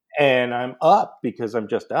 Yeah. and I'm up because I'm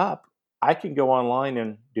just up, I can go online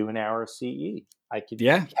and do an hour of CE. I could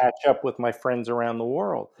Yeah. catch up with my friends around the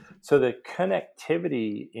world. So the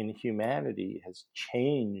connectivity in humanity has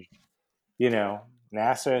changed.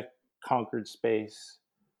 NASA conquered space,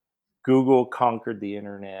 Google conquered the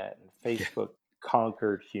internet, and Yeah. Facebook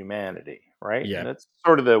conquered humanity, right? And Yeah. that's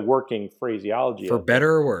sort of the working phraseology For of it.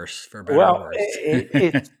 better or worse. For better or Well, worse.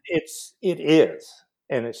 it is,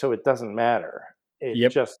 and so it doesn't matter. It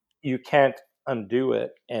Yep. just you can't undo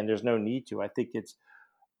it, and there's no need to. I think it's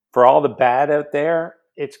for all the bad out there.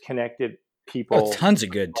 It's connected Oh, people tons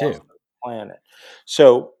of good across too. the planet.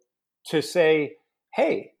 So to say,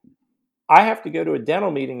 hey, I have to go to a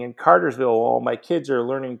dental meeting in Cartersville while my kids are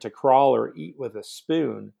learning to crawl or eat with a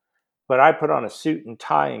spoon, but I put on a suit and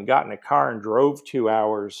tie and got in a car and drove 2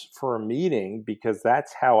 hours for a meeting because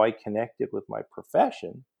that's how I connected with my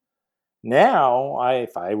profession. Now,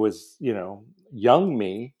 if I was, young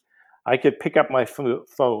me, I could pick up my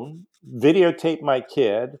phone, videotape my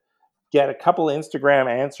kid, get a couple Instagram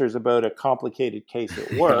answers about a complicated case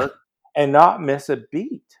at Yeah. work, and not miss a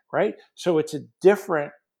beat, right? So it's a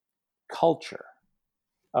different culture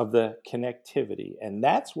of the connectivity. And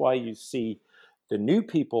that's why you see the new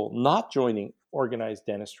people not joining organized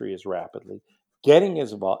dentistry as rapidly, getting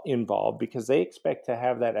as involved because they expect to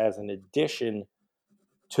have that as an addition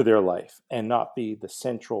to their life and not be the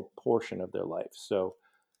central portion of their life. So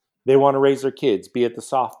they want to raise their kids, be at the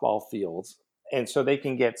softball fields. And so they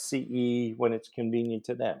can get CE when it's convenient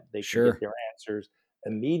to them. They can get Sure. their answers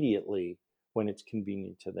immediately when it's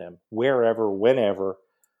convenient to them, wherever, whenever,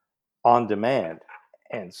 on demand.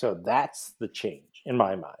 And so that's the change in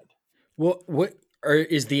my mind. Well,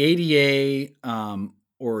 is the ADA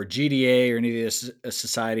or GDA or any of these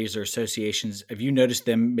societies or associations? Have you noticed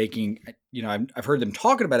them making? I've heard them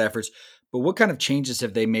talking about efforts, but what kind of changes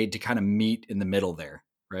have they made to kind of meet in the middle there?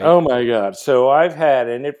 Right. Oh my God. So I've had,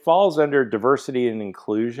 and it falls under diversity and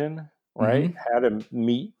inclusion, right? Mm-hmm. How to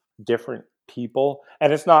meet different people.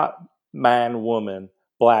 And it's not man, woman,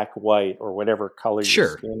 black, white, or whatever color your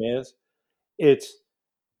Sure. skin is. It's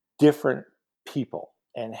different people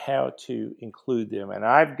and how to include them. And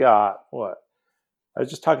I've got I was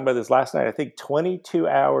just talking about this last night. I think 22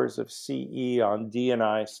 hours of CE on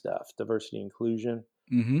D&I stuff, diversity inclusion,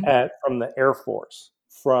 Mm-hmm. from the Air Force,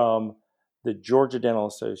 from the Georgia Dental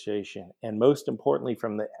Association, and most importantly,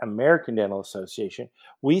 from the American Dental Association.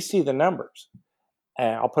 We see the numbers.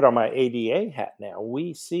 And I'll put on my ADA hat now.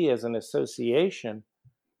 We see as an association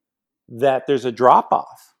that there's a drop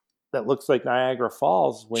off that looks like Niagara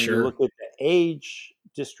Falls when you Sure. look at the age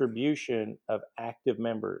distribution of active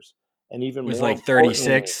members. And even Was more like importantly,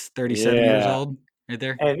 36, 37 years yeah, old right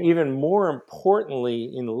there. and even more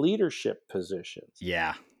importantly, in leadership positions.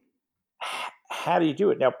 Yeah. How do you do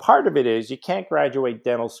it? Now, part of it is you can't graduate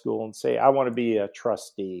dental school and say, I want to be a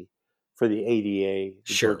trustee for the ADA,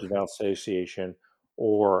 the Sure. Georgia Dental Association,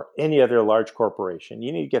 or any other large corporation.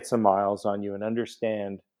 You need to get some miles on you and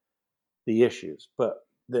understand the issues. But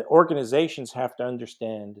the organizations have to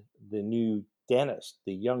understand the new dentist,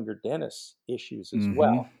 the younger dentist issues as Mm-hmm.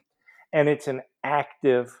 well. And it's an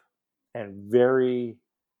active and very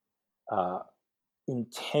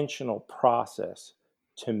intentional process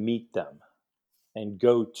to meet them and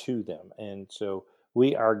go to them. And so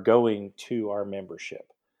we are going to our membership.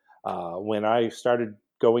 When I started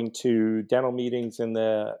going to dental meetings in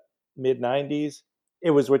the mid 90s,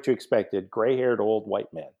 it was what you expected, gray haired old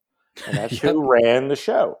white men. And that's Yep. who ran the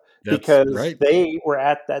show That's because right. they were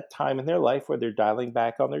at that time in their life where they're dialing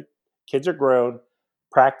back on their kids are grown.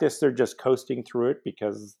 Practice, they're just coasting through it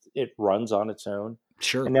because it runs on its own.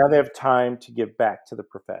 Sure. And now they have time to give back to the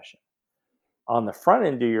profession. On the front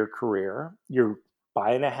end of your career, you're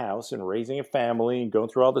buying a house and raising a family and going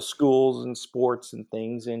through all the schools and sports and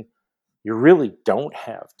things, and you really don't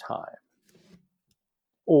have time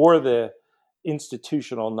or the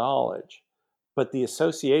institutional knowledge. But the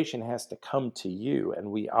association has to come to you, and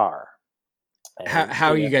we are. And How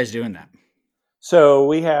are you guys doing that? so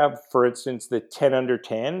we have, for instance, the 10 under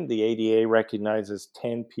 10. The ADA recognizes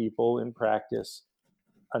 10 people in practice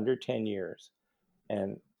under 10 years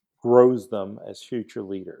and grows them as future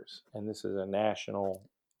leaders. And this is a national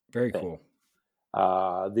Very thing.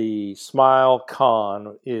 cool. The Smile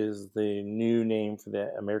Con is the new name for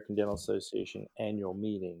the American Dental Association annual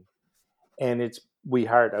meeting. And we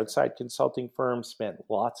hired outside consulting firms, spent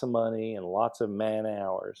lots of money and lots of man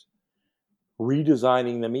hours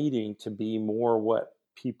redesigning the meeting to be more what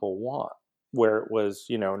people want, where it was,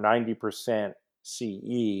 90%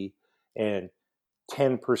 CE and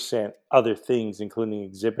 10% other things, including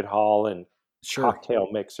exhibit hall and Sure. cocktail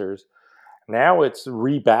mixers. Now it's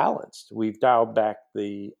rebalanced. We've dialed back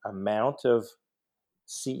the amount of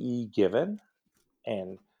CE given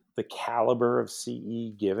and the caliber of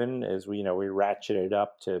CE given as we ratchet it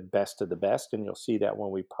up to best of the best. And you'll see that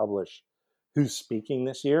when we publish who's speaking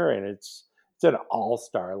this year. And it's an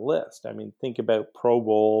all-star list. I mean, think about Pro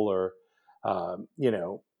Bowl or,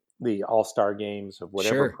 the all-star games of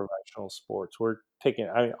whatever Sure. professional sports. We're picking,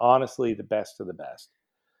 honestly, the best of the best.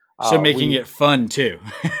 So making it fun too,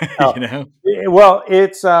 Oh, well,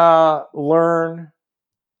 it's learn,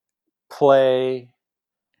 play,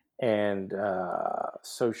 and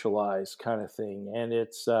socialize kind of thing, and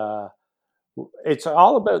it's all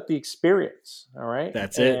about the experience. All right,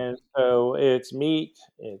 That's it. and so it's meet,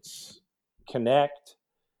 it's connect,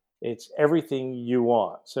 it's everything you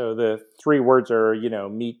want. So the three words are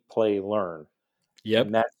meet, play, learn. Yep.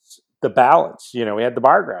 And that's the balance. We had the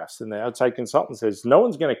bar graphs, and the outside consultant says, no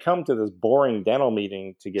one's going to come to this boring dental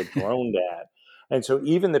meeting to get groaned at. And so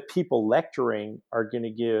even the people lecturing are going to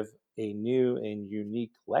give a new and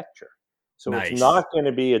unique lecture. So it's Nice. not going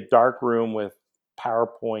to be a dark room with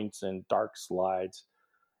PowerPoints and dark slides.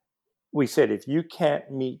 We said, if you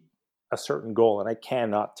can't meet a certain goal, and I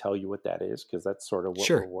cannot tell you what that is because that's sort of what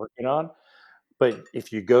Sure. we're working on. But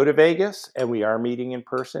if you go to Vegas and we are meeting in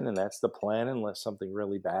person, and that's the plan, unless something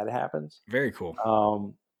really bad happens, Very cool.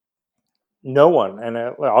 no one, and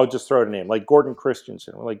I'll just throw out a name, like Gordon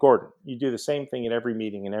Christensen. We're like, Gordon, you do the same thing at every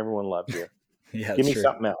meeting and everyone loves you. Yeah, Give me true.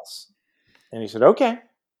 something else. And he said, okay.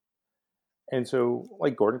 And so,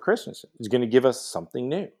 like Gordon Christensen is going to give us something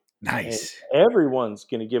new. Nice. And everyone's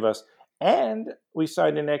going to give us, and we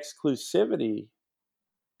signed an exclusivity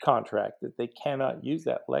contract that they cannot use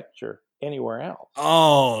that lecture anywhere else.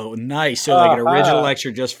 Oh, nice. So like an original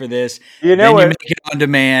lecture just for this. You know then what? you make it on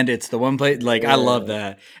demand. It's the one place. Like, I love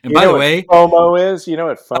that. And by the way, FOMO is? You know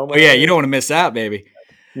what FOMO oh yeah, is? you don't want to miss out, baby.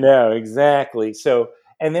 No, exactly. So,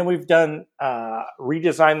 and then we've done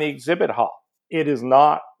redesign the exhibit hall. It is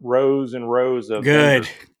not rows and rows of Good. vendors.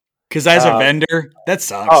 Because as a vendor, that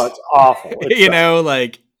sucks. Oh, it's awful. You know,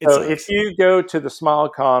 like It So if sucks. you go to the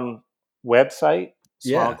SmileCon website,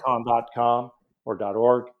 Yeah. smilecon.com or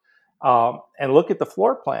 .org, and look at the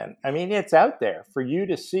floor plan, I mean, it's out there for you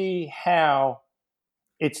to see how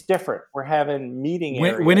it's different. We're having meeting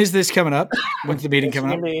When areas. is this coming up? When's the meeting This is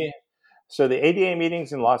coming going up? to be so the ADA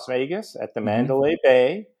meeting's in Las Vegas at the Hmm. Mandalay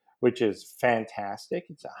Bay, which is fantastic.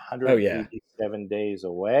 It's Oh yeah. 187 days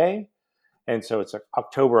away. And so it's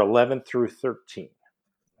October 11th through 13th.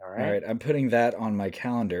 All All right. right. I'm putting that on my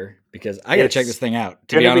calendar because I got to check this It's thing out,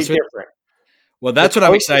 to going be to be honest with you. different. Well, The that's what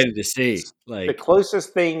I'm closest excited to see. the Like,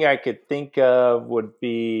 closest thing I could think of would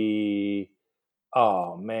be,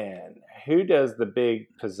 oh man, who does the big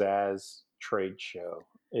pizzazz trade show?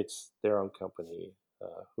 It's their own company.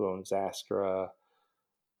 Who owns Astra?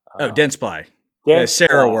 oh, Uh, Dentsply,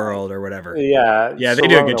 Sarah Dentsply. World or whatever. Yeah, Yeah, they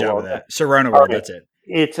do a good Sorona job of World. that. Serrano All World, right. that's it.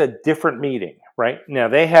 It's a different meeting, right? Now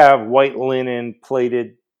they have white linen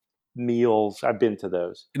plated meals. I've been to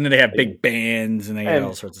those. And then they have And big bands and they got all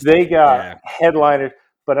and sorts of they stuff. got Yeah, headliners,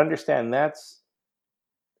 but understand that's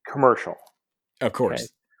commercial. of Okay. course.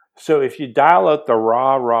 So if you dial out the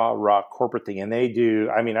raw corporate thing, and they do,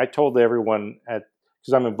 I mean, I told everyone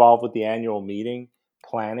because I'm involved with the annual meeting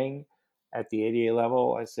planning at the ADA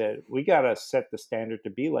level, I said, we got to set the standard to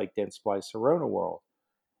be like Dentsply Sorona World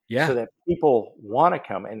Yeah. so that people want to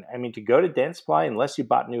come. And I mean, to go to Dentsply, unless you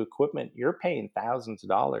bought new equipment, you're paying thousands of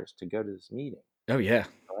dollars to go to this meeting. Oh, yeah.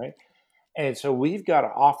 All right. And so we've got to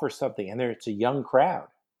offer something. And there, it's a young crowd.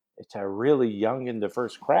 It's a really young and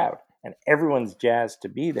diverse crowd. And everyone's jazzed to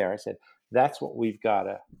be there. I said, that's what we've got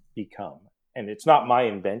to become. And it's not my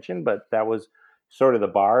invention, but that was sort of the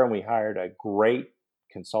bar. And we hired a great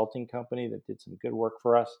consulting company that did some good work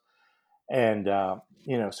for us. And,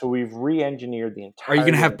 so we've re engineered the Are you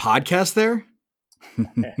going to entirety have of podcasts there?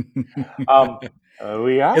 um,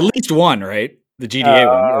 we At are. least one, right? The GDA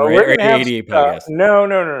one, right? We're Or going to the have ADA podcast.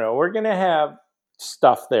 no. We're going to have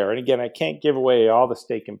stuff there. And again, I can't give away all the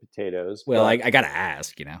steak and potatoes, Well, I but got to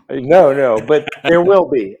ask, no, but there will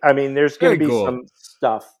be. I mean, there's going to Very be cool. some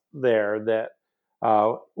stuff there that.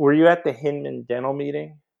 Were you at the Hinman Dental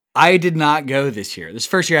meeting? I did not go this year. This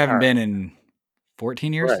first year I All haven't right, been in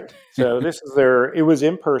 14 years. right. So this is their. It was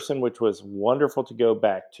in person, which was wonderful to go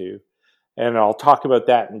back to, and I'll talk about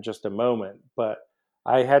that in just a moment. But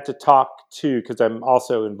I had to talk to because I'm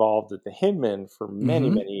also involved at the Hinman for many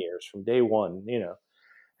Mm-hmm. many years from day one.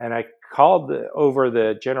 And I called over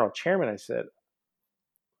the general chairman. I said,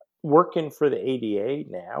 working for the ADA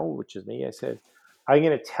now, which is me, I said, I'm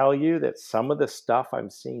going to tell you that some of the stuff I'm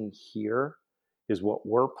seeing here is what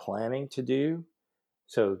we're planning to do.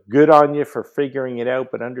 So good on you for figuring it out,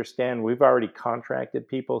 but understand we've already contracted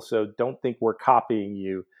people, so don't think we're copying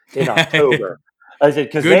you in October. I said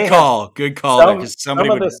because they Good have call. Good call there, some because somebody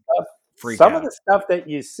some of would the stuff, freak some of out. the stuff that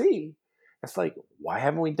you see. It's like, why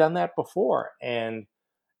haven't we done that before? And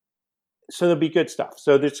so there'll be good stuff.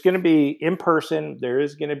 So there's going to be in person. There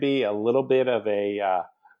is going to be a little bit of a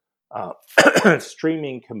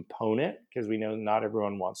streaming component because we know not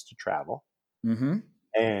everyone wants to travel. Mm-hmm.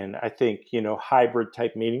 And I think, hybrid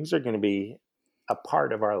type meetings are going to be a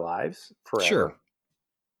part of our lives Sure.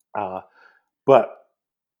 forever. But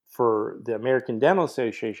for the American Dental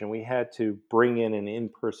Association, we had to bring in an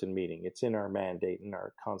in-person meeting. It's in our mandate, in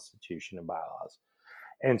our constitution and bylaws.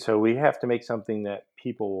 And so we have to make something that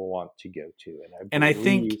people will want to go to. And I And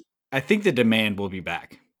believe, I think the demand will be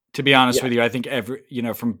back. To be honest yeah, with you, I think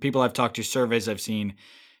from people I've talked to, surveys I've seen,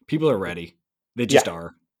 people are ready. They yeah, just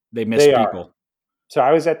are. They miss they are. people. So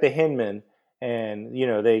I was at the Hinman, and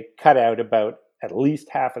they cut out about at least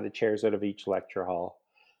half of the chairs out of each lecture hall.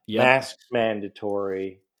 Yep. Masks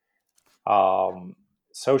mandatory,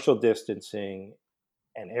 social distancing,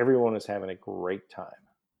 and everyone was having a great time.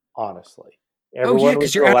 Honestly, Oh yeah, everyone was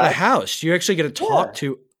because you're out of the relaxed. house. You actually get to Yeah, talk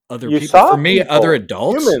to other you people. For saw me, other people,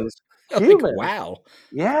 adults. humans, Like, humans. wow.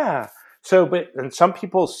 Yeah. So, and some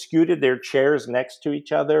people scooted their chairs next to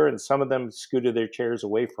each other, and some of them scooted their chairs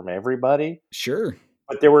away from everybody. Sure.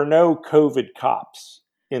 But there were no COVID cops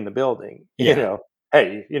in the building. Yeah.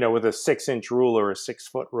 Hey, with a 6-inch ruler, a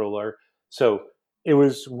 6-foot ruler. So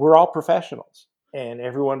we're all professionals, and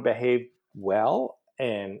everyone behaved well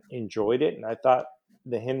and enjoyed it. And I thought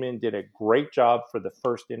the Hinman did a great job for the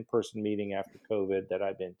first in-person meeting after COVID that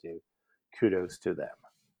I've been to. Kudos to them.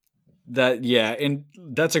 And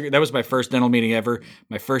that was my first dental meeting ever.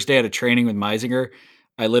 My first day out of training with Meisinger,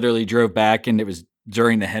 I literally drove back, and it was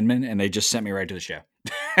during the Hinman, and they just sent me right to the show.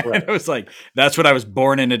 Right. And it was like, that's what I was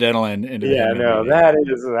born into dental and into the Yeah, Hinman no,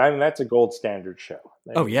 meeting. that's a gold standard show.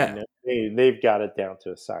 Oh yeah. They've got it down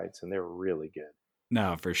to a science, and they're really good.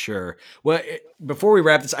 No, for sure. Well, before we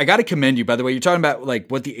wrap this, I got to commend you, by the way. You're talking about like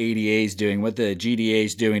what the ADA is doing, what the GDA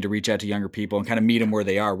is doing to reach out to younger people and kind of meet them where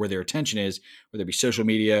they are, where their attention is, whether it be social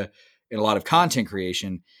media and a lot of content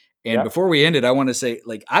creation. And Yeah. before we end it, I want to say,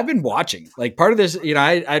 like, I've been watching, like, part of this,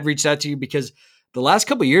 I'd reached out to you because the last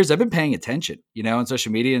couple of years I've been paying attention, on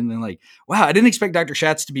social media, and then like, wow, I didn't expect Dr.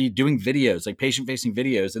 Shatz to be doing videos, like patient facing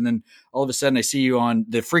videos. And then all of a sudden I see you on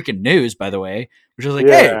the freaking news, by the way, which was like,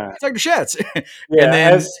 hey, Yeah. Dr. Shatz. And Yeah.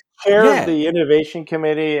 then, As chair of yeah, the innovation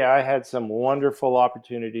committee, I had some wonderful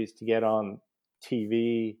opportunities to get on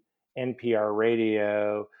TV, NPR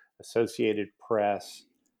radio, Associated Press.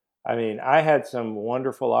 I mean, I had some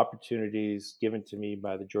wonderful opportunities given to me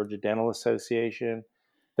by the Georgia Dental Association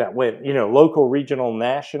that went, local, regional,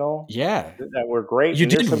 national, yeah. that were great. You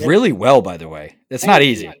And did there's some, really well, by the way. It's not thank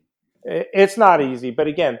you. easy. It's not easy, but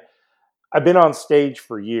again, I've been on stage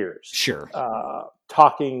for years, Sure.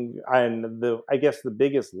 talking, and I guess the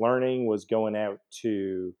biggest learning was going out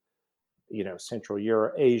to, Central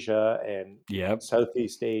Europe, Asia, and Yep.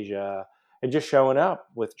 Southeast Asia, and just showing up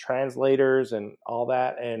with translators and all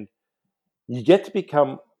that, and you get to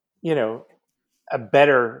become, a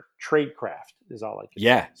better trade craft is all I can say.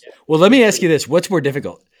 Yeah. So Well, let me it's ask you this. What's more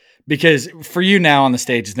difficult? Because for you now on the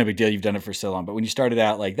stage, it's no big deal. You've done it for so long. But when you started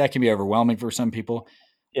out, like that can be overwhelming for some people.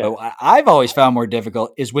 But yes. what I've always found more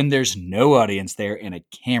difficult is when there's no audience there and a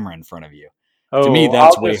camera in front of you. To me, Oh,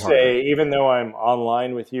 that's I'll way just harder. say, even though I'm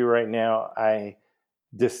online with you right now, I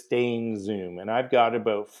disdain Zoom, and I've got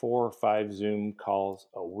about 4 or 5 Zoom calls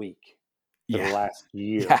a week for the Yeah. last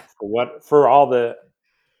Yeah. year. For all the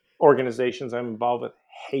organizations I'm involved with,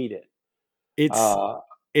 hate it. It's Uh,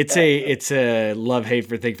 it's uh, a it's a love hate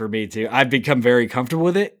for thing for me too. I've become very comfortable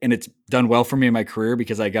with it and it's done well for me in my career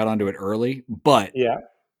because I got onto it early, but yeah,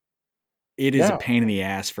 it is a no. pain in the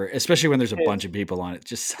ass especially when there's a It, bunch of people on it. It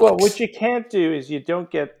just well, what sucks. you can't do is you don't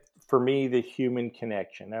get, for me, the human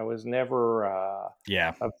connection. I was never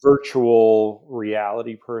Yeah. a virtual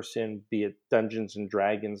reality person, be it Dungeons and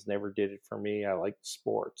Dragons, never did it for me. I like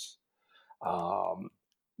sports. Um,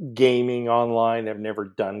 Gaming online, I've never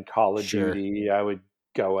done Call of Sure. Duty. I would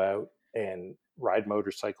go out and ride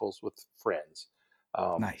motorcycles with friends.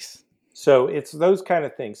 Um, Nice. so it's those kind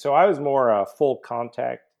of things. So I was more a full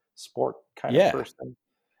contact sport kind of Yeah. person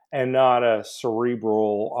and not a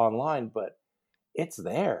cerebral online, but it's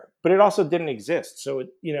there. But it also didn't exist. So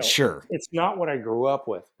Sure. it's not what I grew up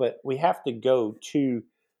with, but we have to go to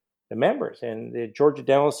the members, and the Georgia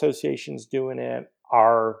Dental Association's doing it.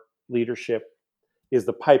 Our leadership is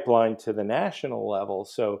the pipeline to the national level.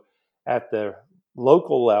 So at the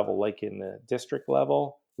local level, like in the district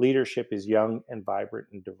level, leadership is young and vibrant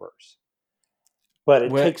and diverse. But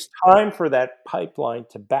it Well, takes time for that pipeline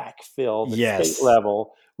to backfill the state yes.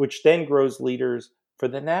 level, which then grows leaders for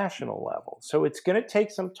the national level. So it's going to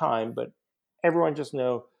take some time, but everyone just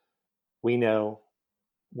we know,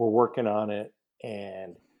 we're working on it.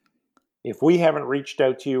 And if we haven't reached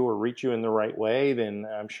out to you or reach you in the right way, then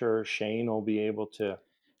I'm sure Shane will be able to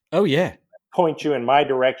Oh yeah. point you in my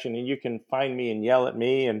direction, and you can find me and yell at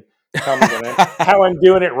me and tell me how I'm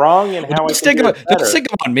doing it wrong and Well, how I don't can stick do them. it Don't stick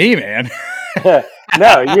them on me, man. better.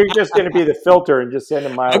 No, you're just going to be the filter and just send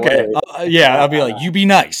them my Okay. way. Yeah, I'll be like, you be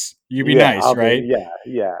nice. You be Yeah, nice, I'll be. right? Yeah,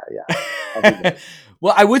 yeah, yeah. I'll be nice.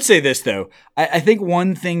 Well, I would say this though. I think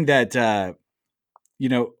one thing that you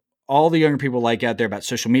know, all the younger people like out there about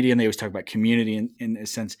social media, and they always talk about community in a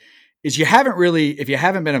sense, is if you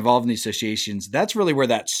haven't been involved in these associations, that's really where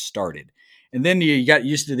that started. And then you got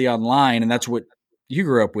used to the online, and that's what you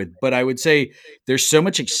grew up with. But I would say there's so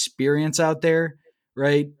much experience out there,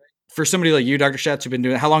 right? For somebody like you, Dr. Schatz, who've been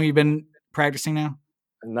doing, how long have you been practicing now?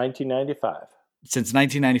 1995. Since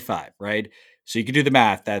 1995, right? So you can do the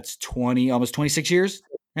math. That's 20, almost 26 years.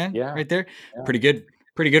 Yeah, Yeah, right there. yeah, Pretty good.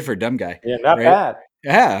 Pretty good for a dumb guy, yeah. Not right? bad.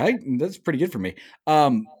 Yeah, that's pretty good for me.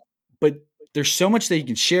 But there's so much that he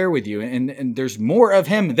can share with you, and there's more of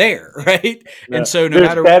him there, right? And No, so no there's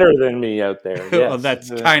matter, better than me out there. well, Yes.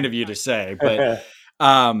 that's kind of you to say, but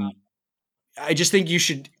um, I just think you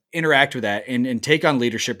should interact with that and take on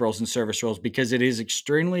leadership roles and service roles because it is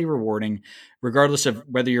extremely rewarding, regardless of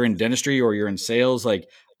whether you're in dentistry or you're in sales. Like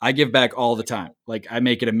I give back all the time. Like I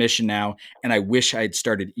make it a mission now, and I wish I had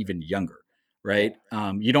started even younger. Yeah, Right.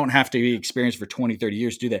 You don't have to be experienced for 20, 30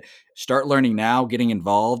 years to do that. Start learning now, getting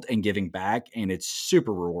involved and giving back. And it's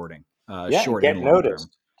super rewarding, yeah, and short and get long term.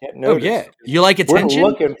 noticed. Get Oh yeah. noticed. You like We're attention?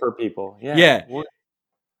 looking for people. Yeah, Yeah,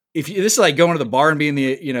 if you, this is like going to the bar and being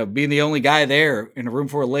the only guy there in a room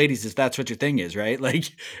full of ladies, if that's what your thing is, right? Like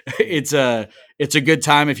it's a good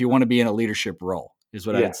time if you want to be in a leadership role, is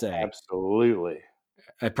what I yeah, would say. absolutely.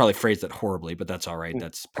 I probably phrased that horribly, but that's all right.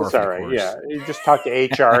 That's par That's for all the right. course. Yeah. You just talk to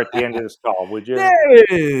HR at the end of this call, would you?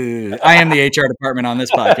 I am the HR department on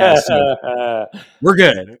this podcast, so we're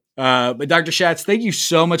good. But Dr. Shatz, thank you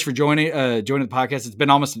so much for joining the podcast. It's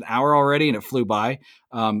been almost an hour already, and it flew by.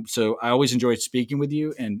 So I always enjoyed speaking with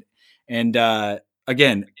you. And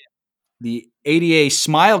again, the ADA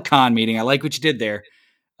SmileCon meeting. I like what you did there.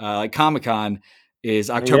 Like Comic-Con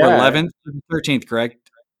is October 11th to the 13th, correct?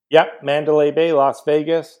 Yep, Mandalay Bay, Las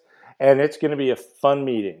Vegas, and it's going to be a fun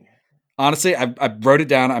meeting. Honestly, I wrote it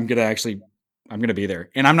down. I'm gonna be there,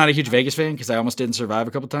 and I'm not a huge Vegas fan because I almost didn't survive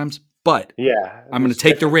a couple times. But yeah, I'm going to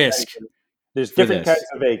take the risk. There's different kinds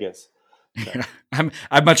of Vegas. So. I'm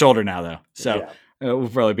much older now though, so we'll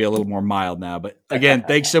probably be a little more mild now. But again,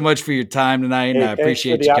 thanks so much for your time tonight, and I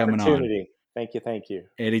appreciate you coming on. Thank you.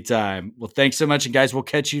 Anytime. Well, thanks so much, and guys, we'll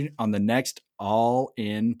catch you on the next All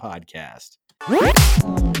In podcast.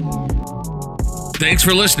 Thanks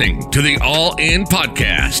for listening to the All In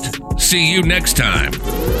Podcast. See you next time.